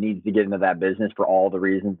 3M needs to get into that business for all the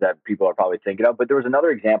reasons that people are probably thinking of. But there was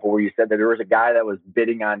another example where you said that there was a guy that was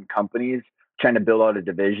bidding on companies trying to build out a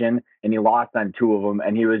division, and he lost on 2 of them,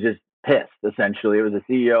 and he was just pissed. Essentially, it was a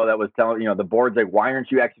CEO that was telling the board's like, "Why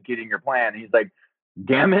aren't you executing your plan?" And he's like,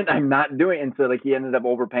 damn it, I'm not doing it. And so like he ended up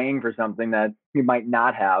overpaying for something that he might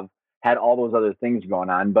not have had all those other things going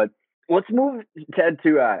on. But let's move, Ted,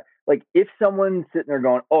 to like if someone's sitting there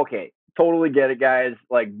going, okay, totally get it, guys.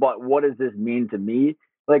 Like, but what does this mean to me?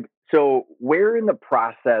 Like, so where in the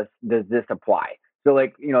process does this apply? So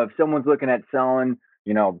like, if someone's looking at selling,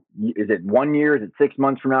 is it 1 year? Is it 6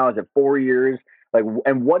 months from now? Is it 4 years? Like,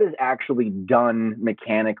 and what is actually done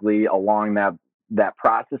mechanically along that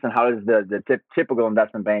process, and how does the typical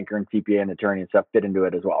investment banker and CPA and attorney and stuff fit into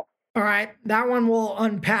it as well? All right, that one we'll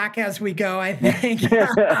unpack as we go, I think.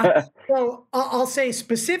 So I'll say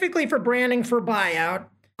specifically for branding for buyout,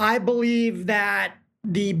 I believe that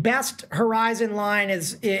the best horizon line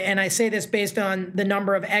is, and I say this based on the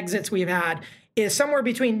number of exits we've had, is somewhere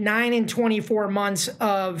between 9 and 24 months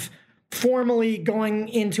of formally going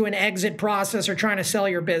into an exit process or trying to sell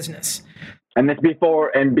your business. And that's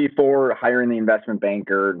before hiring the investment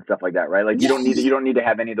banker and stuff like that, right? Like you don't need to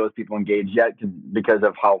have any of those people engaged yet because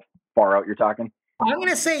of how far out you're talking. I'm going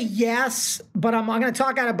to say yes, but I'm going to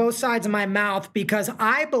talk out of both sides of my mouth because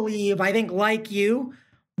I think like you,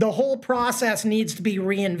 the whole process needs to be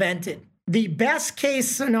reinvented. The best case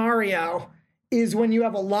scenario is when you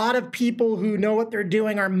have a lot of people who know what they're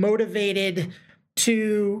doing, are motivated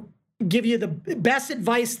to give you the best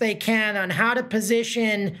advice they can on how to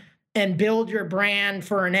position and build your brand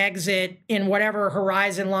for an exit in whatever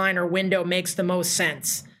horizon line or window makes the most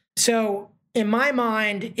sense. So in my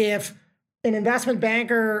mind, if an investment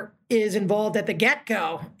banker is involved at the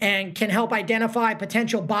get-go and can help identify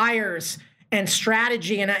potential buyers and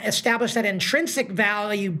strategy and establish that intrinsic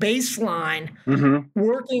value baseline,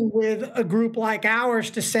 working with a group like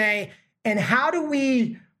ours to say, and how do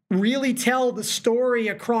we really tell the story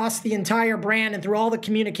across the entire brand and through all the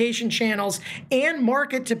communication channels and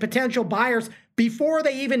market to potential buyers before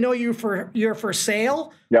they even know you're for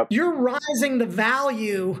sale? Yep. You're rising the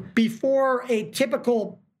value before a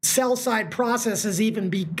typical sell side process has even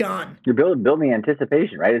begun. You're building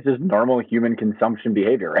anticipation, right? It's just normal human consumption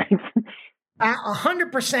behavior, right?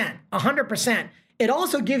 100%. It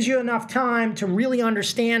also gives you enough time to really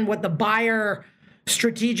understand what the buyer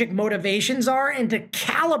strategic motivations are and to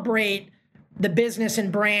calibrate the business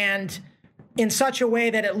and brand in such a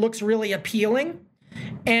way that it looks really appealing.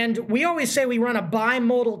 And we always say we run a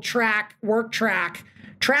bimodal work track.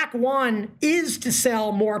 Track one is to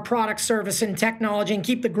sell more product, service, and technology and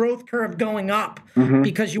keep the growth curve going up,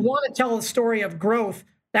 because you want to tell a story of growth.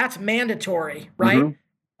 That's mandatory, right?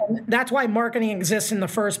 That's why marketing exists in the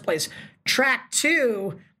first place. Track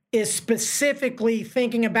two is specifically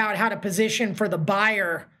thinking about how to position for the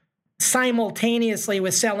buyer simultaneously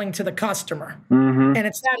with selling to the customer. And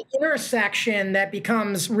it's that intersection that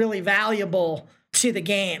becomes really valuable to the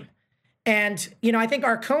game. And, I think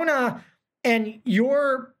Arkona and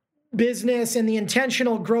your business and the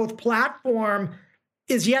intentional growth platform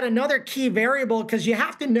is yet another key variable, because you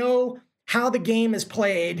have to know how the game is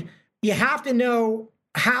played. You have to know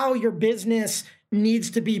how your business needs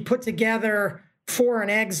to be put together for an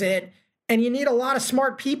exit. And you need a lot of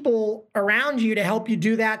smart people around you to help you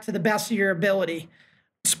do that to the best of your ability.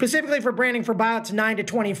 Specifically for Branding for Buyout, it's 9 to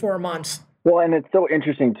 24 months. Well, and it's so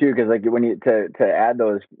interesting too, because like when you to add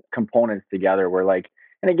those components together, we're like,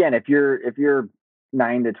 and again, if you're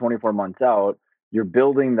 9 to 24 months out, you're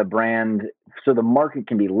building the brand so the market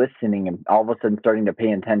can be listening and all of a sudden starting to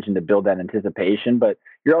pay attention to build that anticipation. But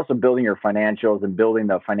you're also building your financials and building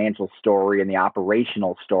the financial story and the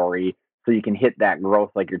operational story so you can hit that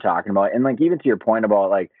growth like you're talking about. And like even to your point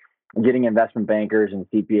about like getting investment bankers and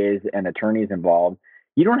CPAs and attorneys involved,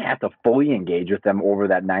 you don't have to fully engage with them over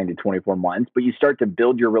that 9 to 24 months, but you start to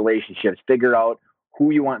build your relationships, figure out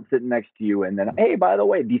who you want sitting next to you. And then, hey, by the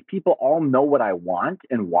way, these people all know what I want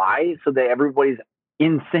and why, so that everybody's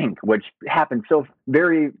in sync, which happens so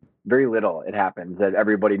very, very little. It happens that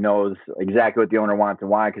everybody knows exactly what the owner wants and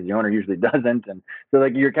why, because the owner usually doesn't. And so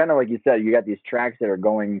like, you're kind of, like you said, you got these tracks that are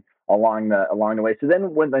going along the way. So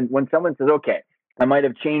then when someone says, okay, I might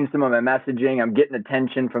have changed some of my messaging, I'm getting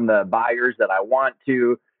attention from the buyers that I want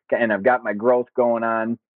to, and I've got my growth going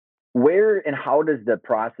on, where and how does the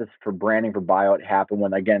process for Branding for Buyout happen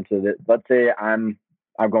when, again, so that, let's say I'm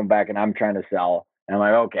going back and I'm trying to sell, and I'm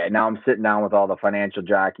like, okay, now I'm sitting down with all the financial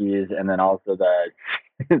jockeys and then also the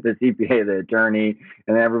CPA, the attorney,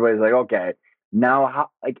 and then everybody's like, okay, now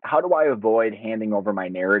how do I avoid handing over my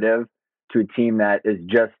narrative to a team that is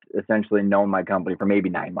just essentially known my company for maybe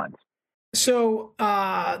 9 months? So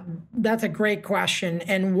that's a great question.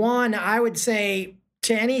 And one, I would say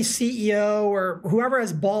to any CEO or whoever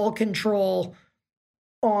has ball control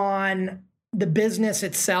on the business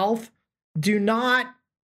itself, do not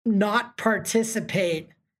participate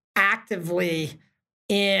actively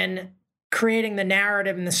in creating the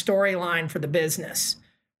narrative and the storyline for the business.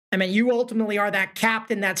 I mean, you ultimately are that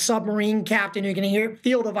captain, that submarine captain who can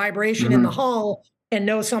feel the vibration in the hull and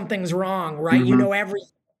know something's wrong, right? You know everything.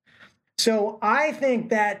 So I think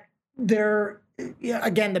that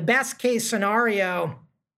again, the best case scenario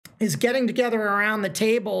is getting together around the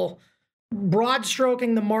table, broad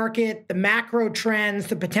stroking the market, the macro trends,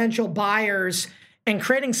 the potential buyers, and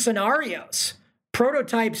creating scenarios,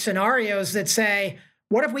 prototype scenarios that say,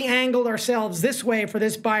 what if we angled ourselves this way for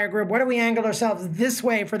this buyer group? What if we angled ourselves this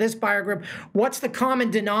way for this buyer group? What's the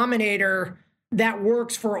common denominator that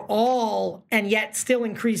works for all and yet still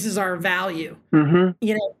increases our value?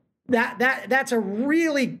 That's a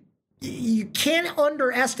really, you can't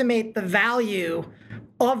underestimate the value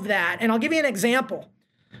of that. And I'll give you an example.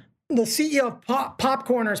 The CEO of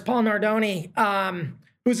Popcorners, Paul Nardoni,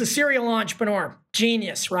 who's a serial entrepreneur,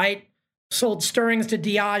 genius, right? Sold stirrings to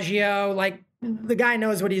Diageo, like the guy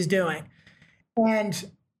knows what he's doing.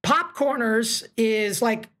 And Popcorners is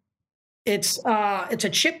like, it's a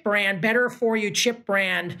chip brand, better for you chip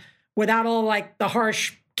brand without all like the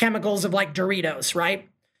harsh chemicals of like Doritos, right?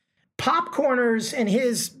 Popcorners and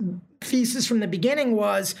his thesis from the beginning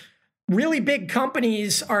was really big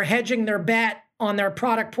companies are hedging their bet on their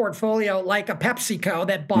product portfolio like a PepsiCo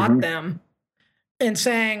that bought them and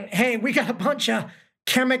saying, hey, we got a bunch of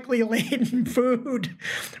chemically laden food.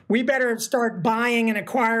 We better start buying and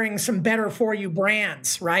acquiring some better for you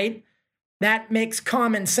brands, right? That makes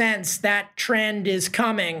common sense. That trend is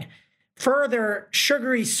coming. further,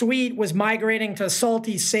 sugary sweet was migrating to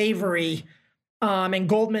salty savory. And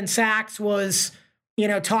Goldman Sachs was,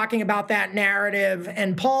 talking about that narrative.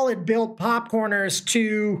 And Paul had built Popcorners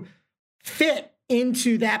to fit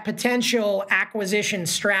into that potential acquisition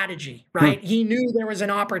strategy, right? He knew there was an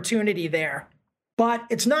opportunity there. But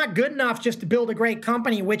it's not good enough just to build a great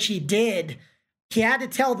company, which he did. He had to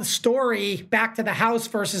tell the story back to the house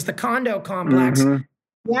versus the condo complex.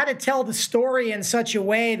 He had to tell the story in such a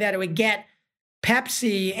way that it would get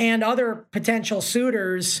Pepsi and other potential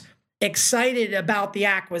suitors excited about the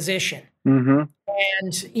acquisition.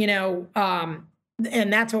 And,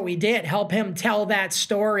 and that's what we did, help him tell that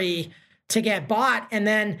story to get bought. And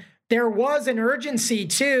then there was an urgency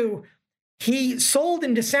too. He sold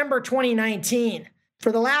in December 2019.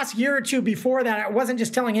 For the last year or two before that, I wasn't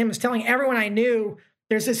just telling him, I was telling everyone I knew.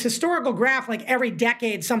 There's this historical graph, like every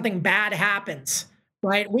decade, something bad happens,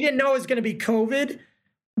 right? We didn't know it was going to be COVID,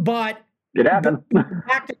 but it happened.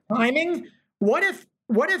 Back to timing. What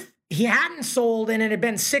if he hadn't sold and it had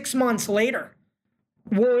been 6 months later?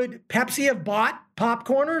 Would Pepsi have bought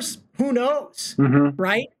Popcorners? Who knows,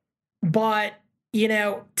 right? But,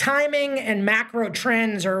 timing and macro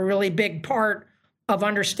trends are a really big part of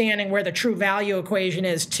understanding where the true value equation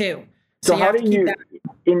is too. So how do you,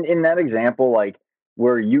 in that example, like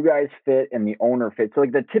where you guys fit and the owner fits, so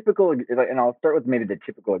like the typical, and I'll start with maybe the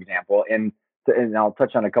typical example, and I'll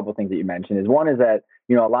touch on a couple of things that you mentioned. Is one is that,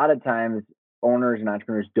 a lot of times owners and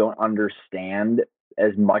entrepreneurs don't understand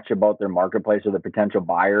as much about their marketplace or the potential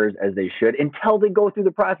buyers as they should until they go through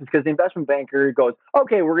the process, because the investment banker goes,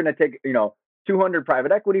 okay, we're going to take, 200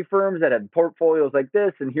 private equity firms that have portfolios like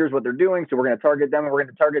this, and here's what they're doing. So we're going to target them, and we're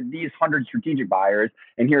going to target these 100 strategic buyers,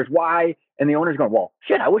 and here's why. And the owner's going, well,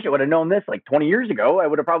 shit, I wish I would have known this like 20 years ago. I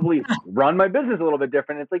would have probably run my business a little bit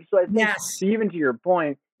different. It's like, so I think, even to your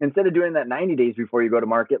point, instead of doing that 90 days before you go to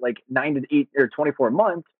market, like 9 to 8 or 24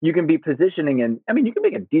 months, you can be positioning, and you can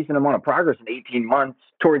make a decent amount of progress in 18 months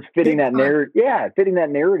towards fitting that narrative. Yeah, fitting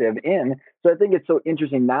that narrative in. So I think it's so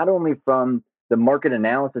interesting, not only from the market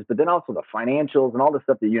analysis, but then also the financials and all the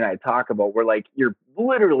stuff that you and I talk about, where like you're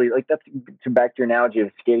literally like, that's back to your analogy of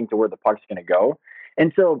skating to where the puck's going to go.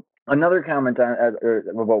 And so another comment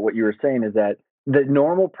about what you were saying is that the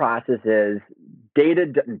normal process is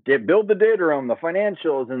build the data room, the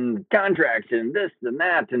financials and contracts and this and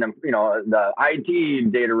that, and the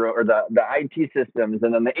IT data room, or the IT systems,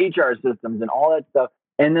 and then the HR systems and all that stuff.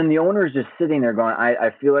 And then the owner is just sitting there going,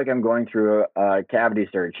 I feel like I'm going through a cavity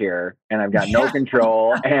search here, and I've got no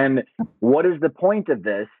control. And what is the point of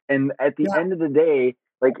this? And at the end of the day,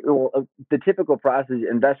 like the typical process,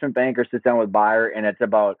 investment banker sits down with buyer, and it's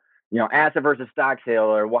about, asset versus stock sale,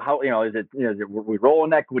 or how, is it, we roll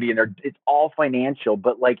in equity, and it's all financial.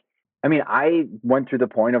 But like, I went through the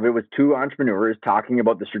point of, it was two entrepreneurs talking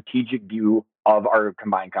about the strategic view of our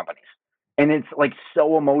combined companies. And it's like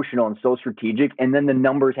so emotional and so strategic. And then the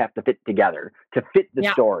numbers have to fit together to fit the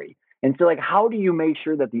story. And so like, how do you make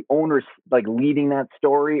sure that the owner's like leading that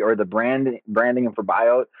story, or the branding and for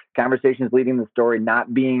buyout conversations leading the story,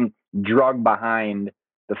 not being drugged behind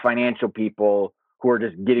the financial people who are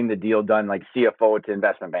just getting the deal done, like CFO to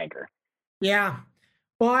investment banker? Yeah.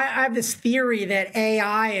 Well, I have this theory that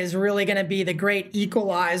AI is really going to be the great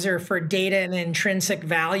equalizer for data and intrinsic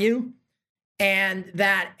value, and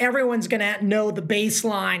that everyone's going to know the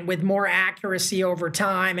baseline with more accuracy over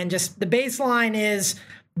time. And just the baseline is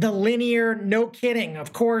the linear, no kidding.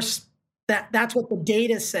 Of course, that's what the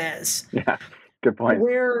data says. Yeah, good point.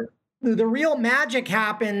 Where the real magic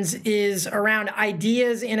happens is around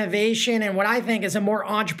ideas, innovation, and what I think is a more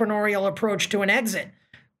entrepreneurial approach to an exit.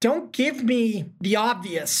 Don't give me the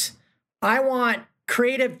obvious. I want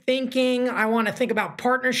creative thinking. I want to think about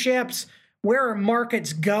partnerships. Where are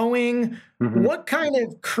markets going? What kind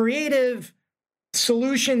of creative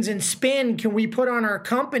solutions and spin can we put on our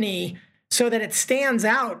company so that it stands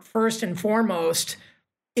out first and foremost,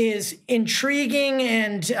 is intriguing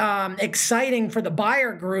and exciting for the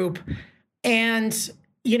buyer group? And,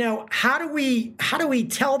 how do we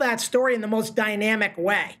tell that story in the most dynamic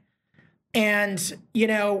way? And,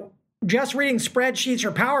 just reading spreadsheets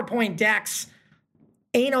or PowerPoint decks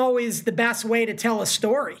ain't always the best way to tell a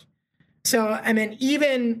story. So,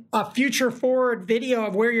 even a future forward video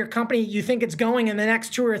of where your company, you think it's going in the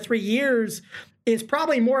next 2 or 3 years, is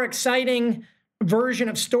probably more exciting version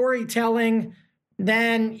of storytelling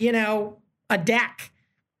than, a deck.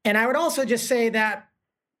 And I would also just say that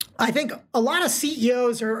I think a lot of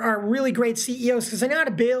CEOs are really great CEOs because they know how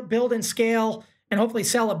to build and scale and hopefully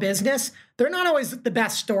sell a business. They're not always the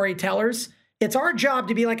best storytellers. It's our job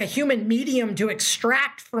to be like a human medium to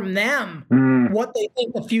extract from them what they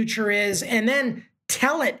think the future is, and then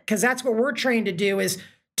tell it, because that's what we're trained to do, is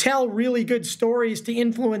tell really good stories to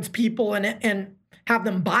influence people and have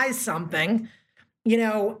them buy something,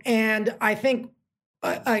 and I think,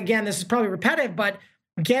 again, this is probably repetitive, but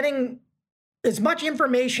getting as much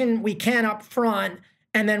information we can up front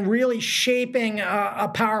and then really shaping a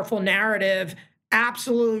powerful narrative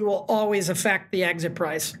absolutely will always affect the exit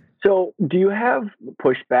price. So do you have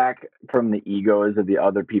pushback from the egos of the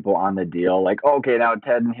other people on the deal? Like, okay, now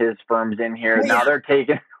Ted and his firm's in here. Now they're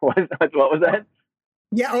taking, what was that?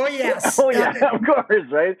 Yeah. Oh, yes. Oh, yeah, of course,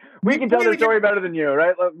 right? We can tell the story better than you,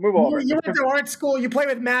 right? Let's move over. You went to art school. You play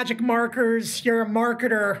with magic markers. You're a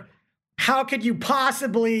marketer. How could you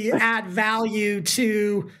possibly add value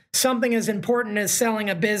to something as important as selling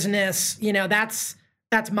a business? That's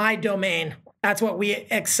my domain. That's what we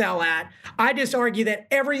excel at. I just argue that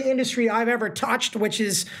every industry I've ever touched, which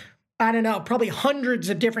is, I don't know, probably hundreds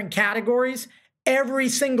of different categories, every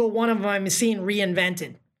single one of them is seen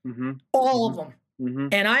reinvented. Mm-hmm. All of them. Mm-hmm.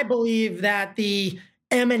 And I believe that the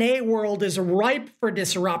M&A world is ripe for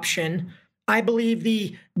disruption. I believe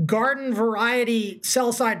the garden variety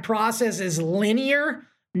sell-side process is linear,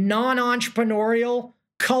 non-entrepreneurial,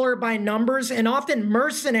 color by numbers, and often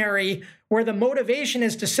mercenary, where the motivation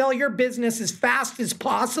is to sell your business as fast as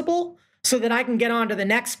possible so that I can get on to the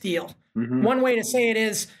next deal. Mm-hmm. One way to say it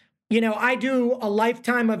is, I do a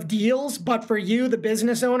lifetime of deals, but for you, the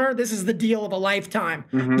business owner, this is the deal of a lifetime.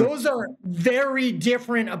 Mm-hmm. Those are very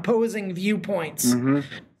different opposing viewpoints. Mm-hmm.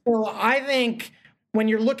 So I think when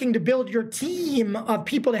you're looking to build your team of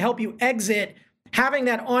people to help you exit, having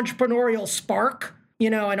that entrepreneurial spark,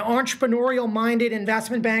 an entrepreneurial-minded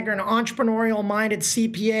investment banker, an entrepreneurial-minded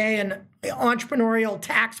CPA, an entrepreneurial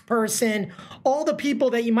tax person, all the people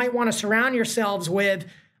that you might want to surround yourselves with.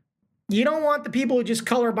 You don't want the people who just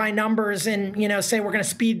color by numbers and, say we're going to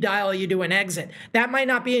speed dial you to an exit. That might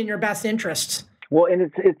not be in your best interests. Well,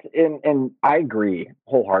 and and I agree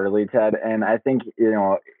wholeheartedly, Ted. And I think,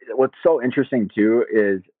 what's so interesting too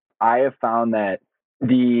is I have found that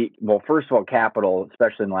first of all, capital,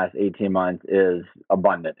 especially in the last 18 months, is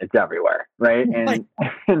abundant. It's everywhere, right?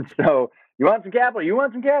 And so you want some capital, who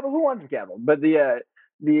wants some capital? But the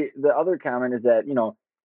other comment is that,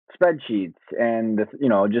 spreadsheets and,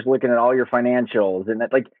 just looking at all your financials, and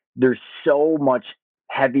that, like, there's so much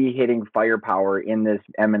heavy hitting firepower in this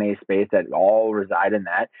M&A space that all reside in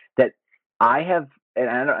that I have,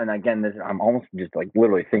 and again, I'm almost just like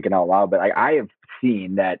literally thinking out loud, but I have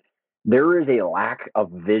seen that there is a lack of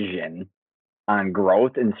vision on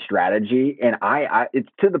growth and strategy. And I it's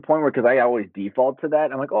to the point where, because I always default to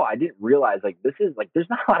that, I'm like, oh, I didn't realize, like, this is like, there's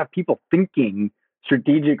not a lot of people thinking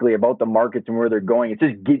strategically about the markets and where they're going. It's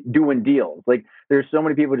just doing deals. Like, there's so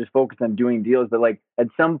many people just focused on doing deals, but like at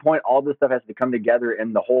some point, all this stuff has to come together,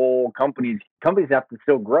 and the whole companies have to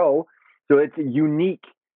still grow. So it's unique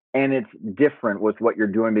and it's different with what you're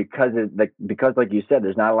doing because like you said,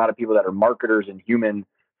 there's not a lot of people that are marketers and human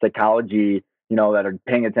psychology, that are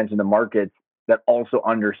paying attention to markets that also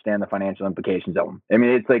understand the financial implications of them. I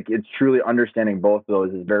mean, it's truly understanding both of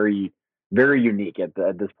those is very, very unique at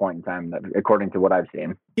this point in time, according to what I've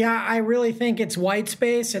seen. Yeah, I really think it's white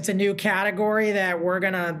space. It's a new category that we're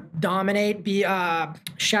going to dominate.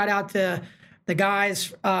 Shout out to the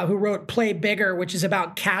guys who wrote Play Bigger, which is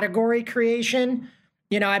about category creation.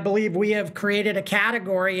 I believe we have created a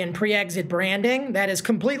category in pre-exit branding that is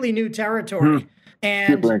completely new territory.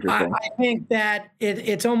 And I think that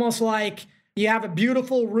it's almost like you have a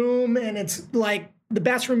beautiful room and it's like the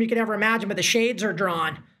best room you could ever imagine, but the shades are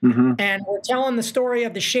drawn. Mm-hmm. And we're telling the story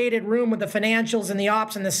of the shaded room with the financials and the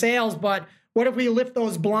ops and the sales. But what if we lift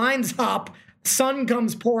those blinds up, sun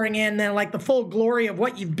comes pouring in, and like the full glory of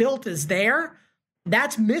what you've built is there?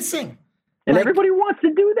 That's missing. And everybody wants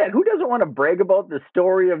to do that. Who doesn't want to brag about the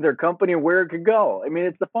story of their company and where it could go? I mean,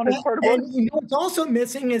 it's the funnest part about it. What's also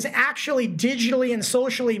missing is actually digitally and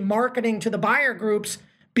socially marketing to the buyer groups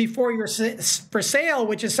before you're for sale,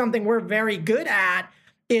 which is something we're very good at.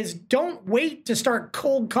 Is don't wait to start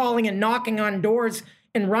cold calling and knocking on doors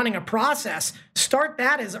and running a process. Start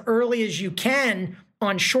that as early as you can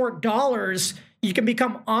on short dollars. You can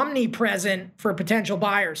become omnipresent for potential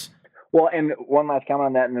buyers. Well, and one last comment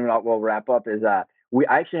on that, and then we'll wrap up, is I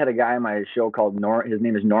actually had a guy on my show called Norm. His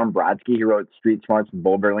name is Norm Brodsky. He wrote Street Smarts with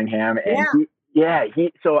Bo Burlingham. And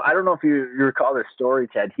so I don't know if you recall this story,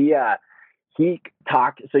 Ted. He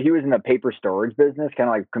talked, so he was in the paper storage business, kind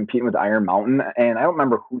of like competing with Iron Mountain. And I don't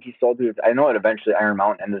remember who he sold to. I know that eventually Iron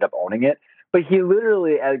Mountain ended up owning it. But he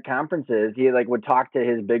literally, at conferences, he would talk to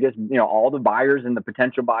his biggest, all the buyers and the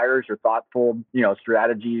potential buyers or thoughtful,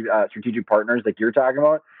 strategic partners like you're talking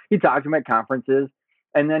about. He talked to them at conferences,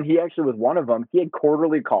 And then he actually, with one of them, he had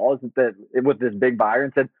quarterly calls with this big buyer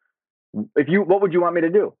and said, what would you want me to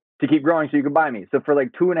do to keep growing so you could buy me? So for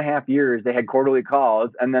like 2.5 years, they had quarterly calls,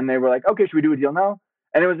 and then they were like, okay, should we do a deal now?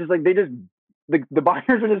 And it was just like, the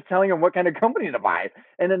buyers were just telling them what kind of company to buy.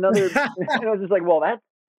 And and it was just like, well, that's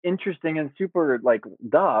interesting and super like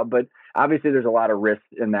duh, but obviously there's a lot of risk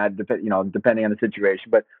in that, depending on the situation.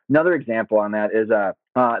 But another example on that is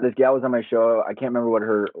this gal was on my show. I can't remember what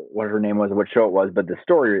her name was or what show it was, but the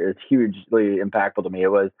story is hugely impactful to me.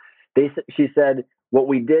 She said, what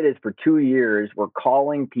we did is for 2 years, we're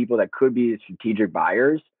calling people that could be strategic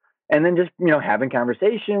buyers, and then just, having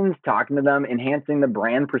conversations, talking to them, enhancing the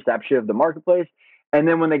brand perception of the marketplace. And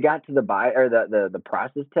then when they got to the buy or the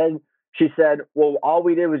process, Ted, she said, well, all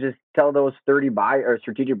we did was just tell those 30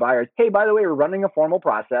 strategic buyers, hey, by the way, we're running a formal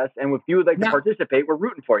process, and if you would like to participate, we're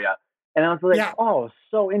rooting for you. And I was like, oh,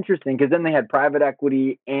 so interesting, because then they had private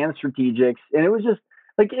equity and strategics, and it was just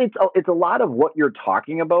like, it's a lot of what you're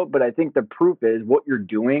talking about, but I think the proof is what you're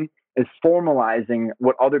doing is formalizing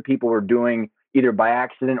what other people were doing either by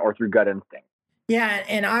accident or through gut instinct. Yeah,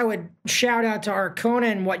 and I would shout out to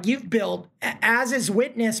Arkona and what you've built, as is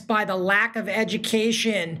witnessed by the lack of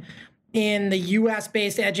education in the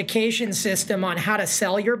US-based education system on how to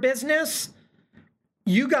sell your business.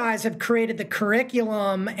 You guys have created the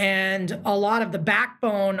curriculum and a lot of the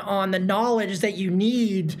backbone on the knowledge that you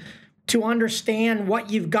need to understand what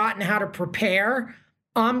you've got and how to prepare.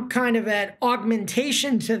 I'm kind of at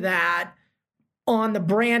augmentation to that on the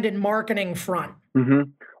brand and marketing front. Mm-hmm.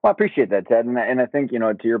 Well, I appreciate that, Ted. And I think,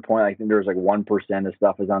 to your point, I think there's like 1% of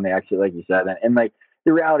stuff is on the exit, like you said. And like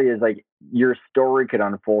the reality is, like, your story could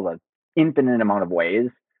unfold an infinite amount of ways.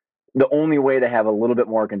 The only way to have a little bit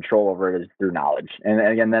more control over it is through knowledge. And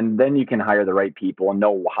again, then you can hire the right people and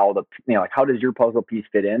know how how does your puzzle piece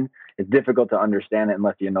fit in? It's difficult to understand it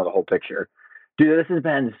unless you know the whole picture. Dude, this has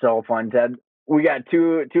been so fun, Ted. We got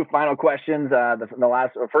two final questions.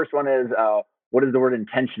 The first one is, what does the word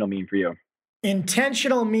intentional mean for you?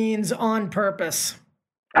 Intentional means on purpose.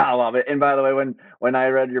 I love it. And by the way, when I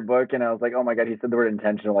read your book and I was like, oh my God, he said the word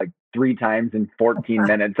intentional like 3 times in 14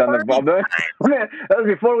 minutes on the phone. That was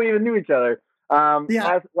before we even knew each other.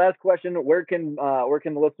 Last question. Where can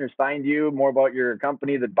the listeners find you? More about your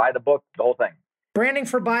company, buy the book, the whole thing.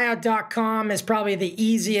 Brandingforbuyout.com is probably the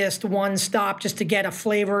easiest one stop just to get a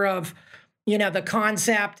flavor of, the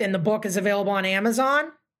concept, and the book is available on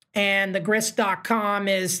Amazon. And thegrist.com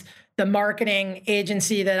is the marketing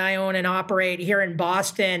agency that I own and operate here in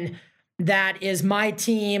Boston. That is my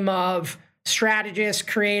team of strategists,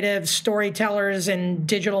 creatives, storytellers, and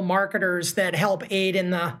digital marketers that help aid in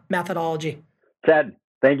the methodology. Ted,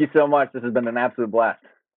 thank you so much. This has been an absolute blast.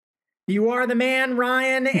 You are the man,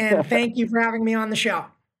 Ryan, and thank you for having me on the show.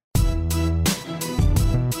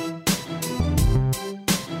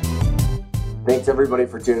 Thanks everybody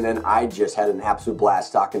for tuning in. I just had an absolute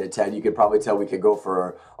blast talking to Ted. You could probably tell we could go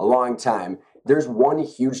for a long time. There's one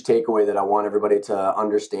huge takeaway that I want everybody to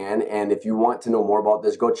understand. And if you want to know more about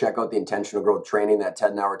this, go check out the intentional growth training that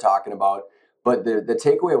Ted and I were talking about. But the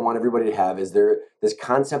takeaway I want everybody to have is this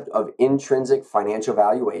concept of intrinsic financial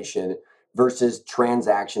valuation versus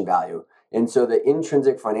transaction value. And so the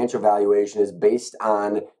intrinsic financial valuation is based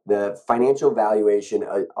on the financial valuation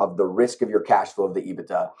of the risk of your cash flow of the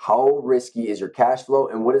EBITDA. How risky is your cash flow,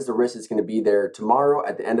 and what is the risk that's going to be there tomorrow,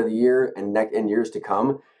 at the end of the year, and years to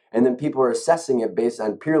come? And then people are assessing it based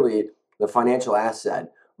on purely the financial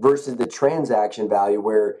asset versus the transaction value,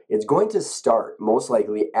 where it's going to start most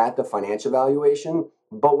likely at the financial valuation.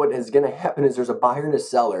 But what is going to happen is there's a buyer and a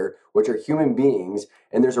seller, which are human beings,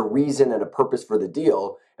 and there's a reason and a purpose for the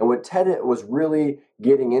deal. And what Ted was really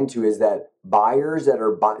getting into is that buyers that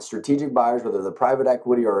are strategic buyers, whether they're private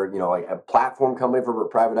equity or like a platform company for a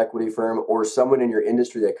private equity firm, or someone in your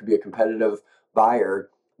industry that could be a competitive buyer,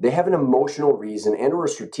 they have an emotional reason and or a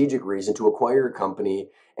strategic reason to acquire a company,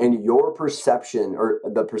 and your perception or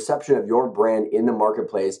the perception of your brand in the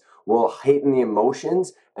marketplace will heighten the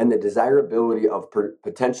emotions and the desirability of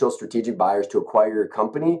potential strategic buyers to acquire your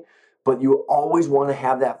company. But you always want to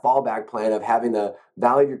have that fallback plan of having the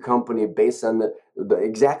value of your company based on the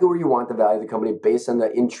exactly where you want the value of the company based on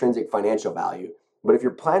the intrinsic financial value. But if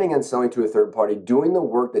you're planning on selling to a third party, doing the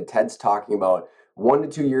work that Ted's talking about 1 to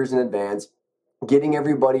 2 years in advance, getting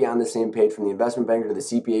everybody on the same page, from the investment banker to the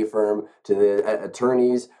CPA firm to the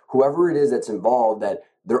attorneys, whoever it is that's involved, that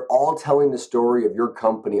they're all telling the story of your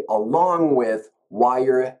company along with why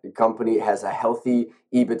your company has a healthy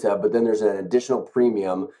EBITDA, but then there's an additional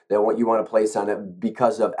premium that what you want to place on it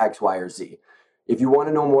because of X, Y, or Z. If you want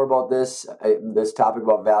to know more about this topic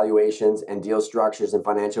about valuations and deal structures and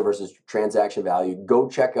financial versus transaction value, go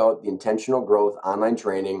check out the Intentional Growth online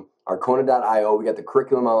training, Arkona.io. We got the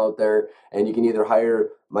curriculum all out there, and you can either hire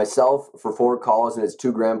myself for 4 calls and it's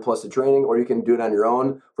 $2,000 plus the training, or you can do it on your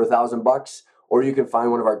own for $1,000, or you can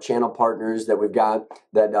find one of our channel partners that we've got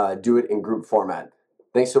that do it in group format.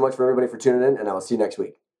 Thanks so much for everybody for tuning in, and I will see you next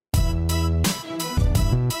week.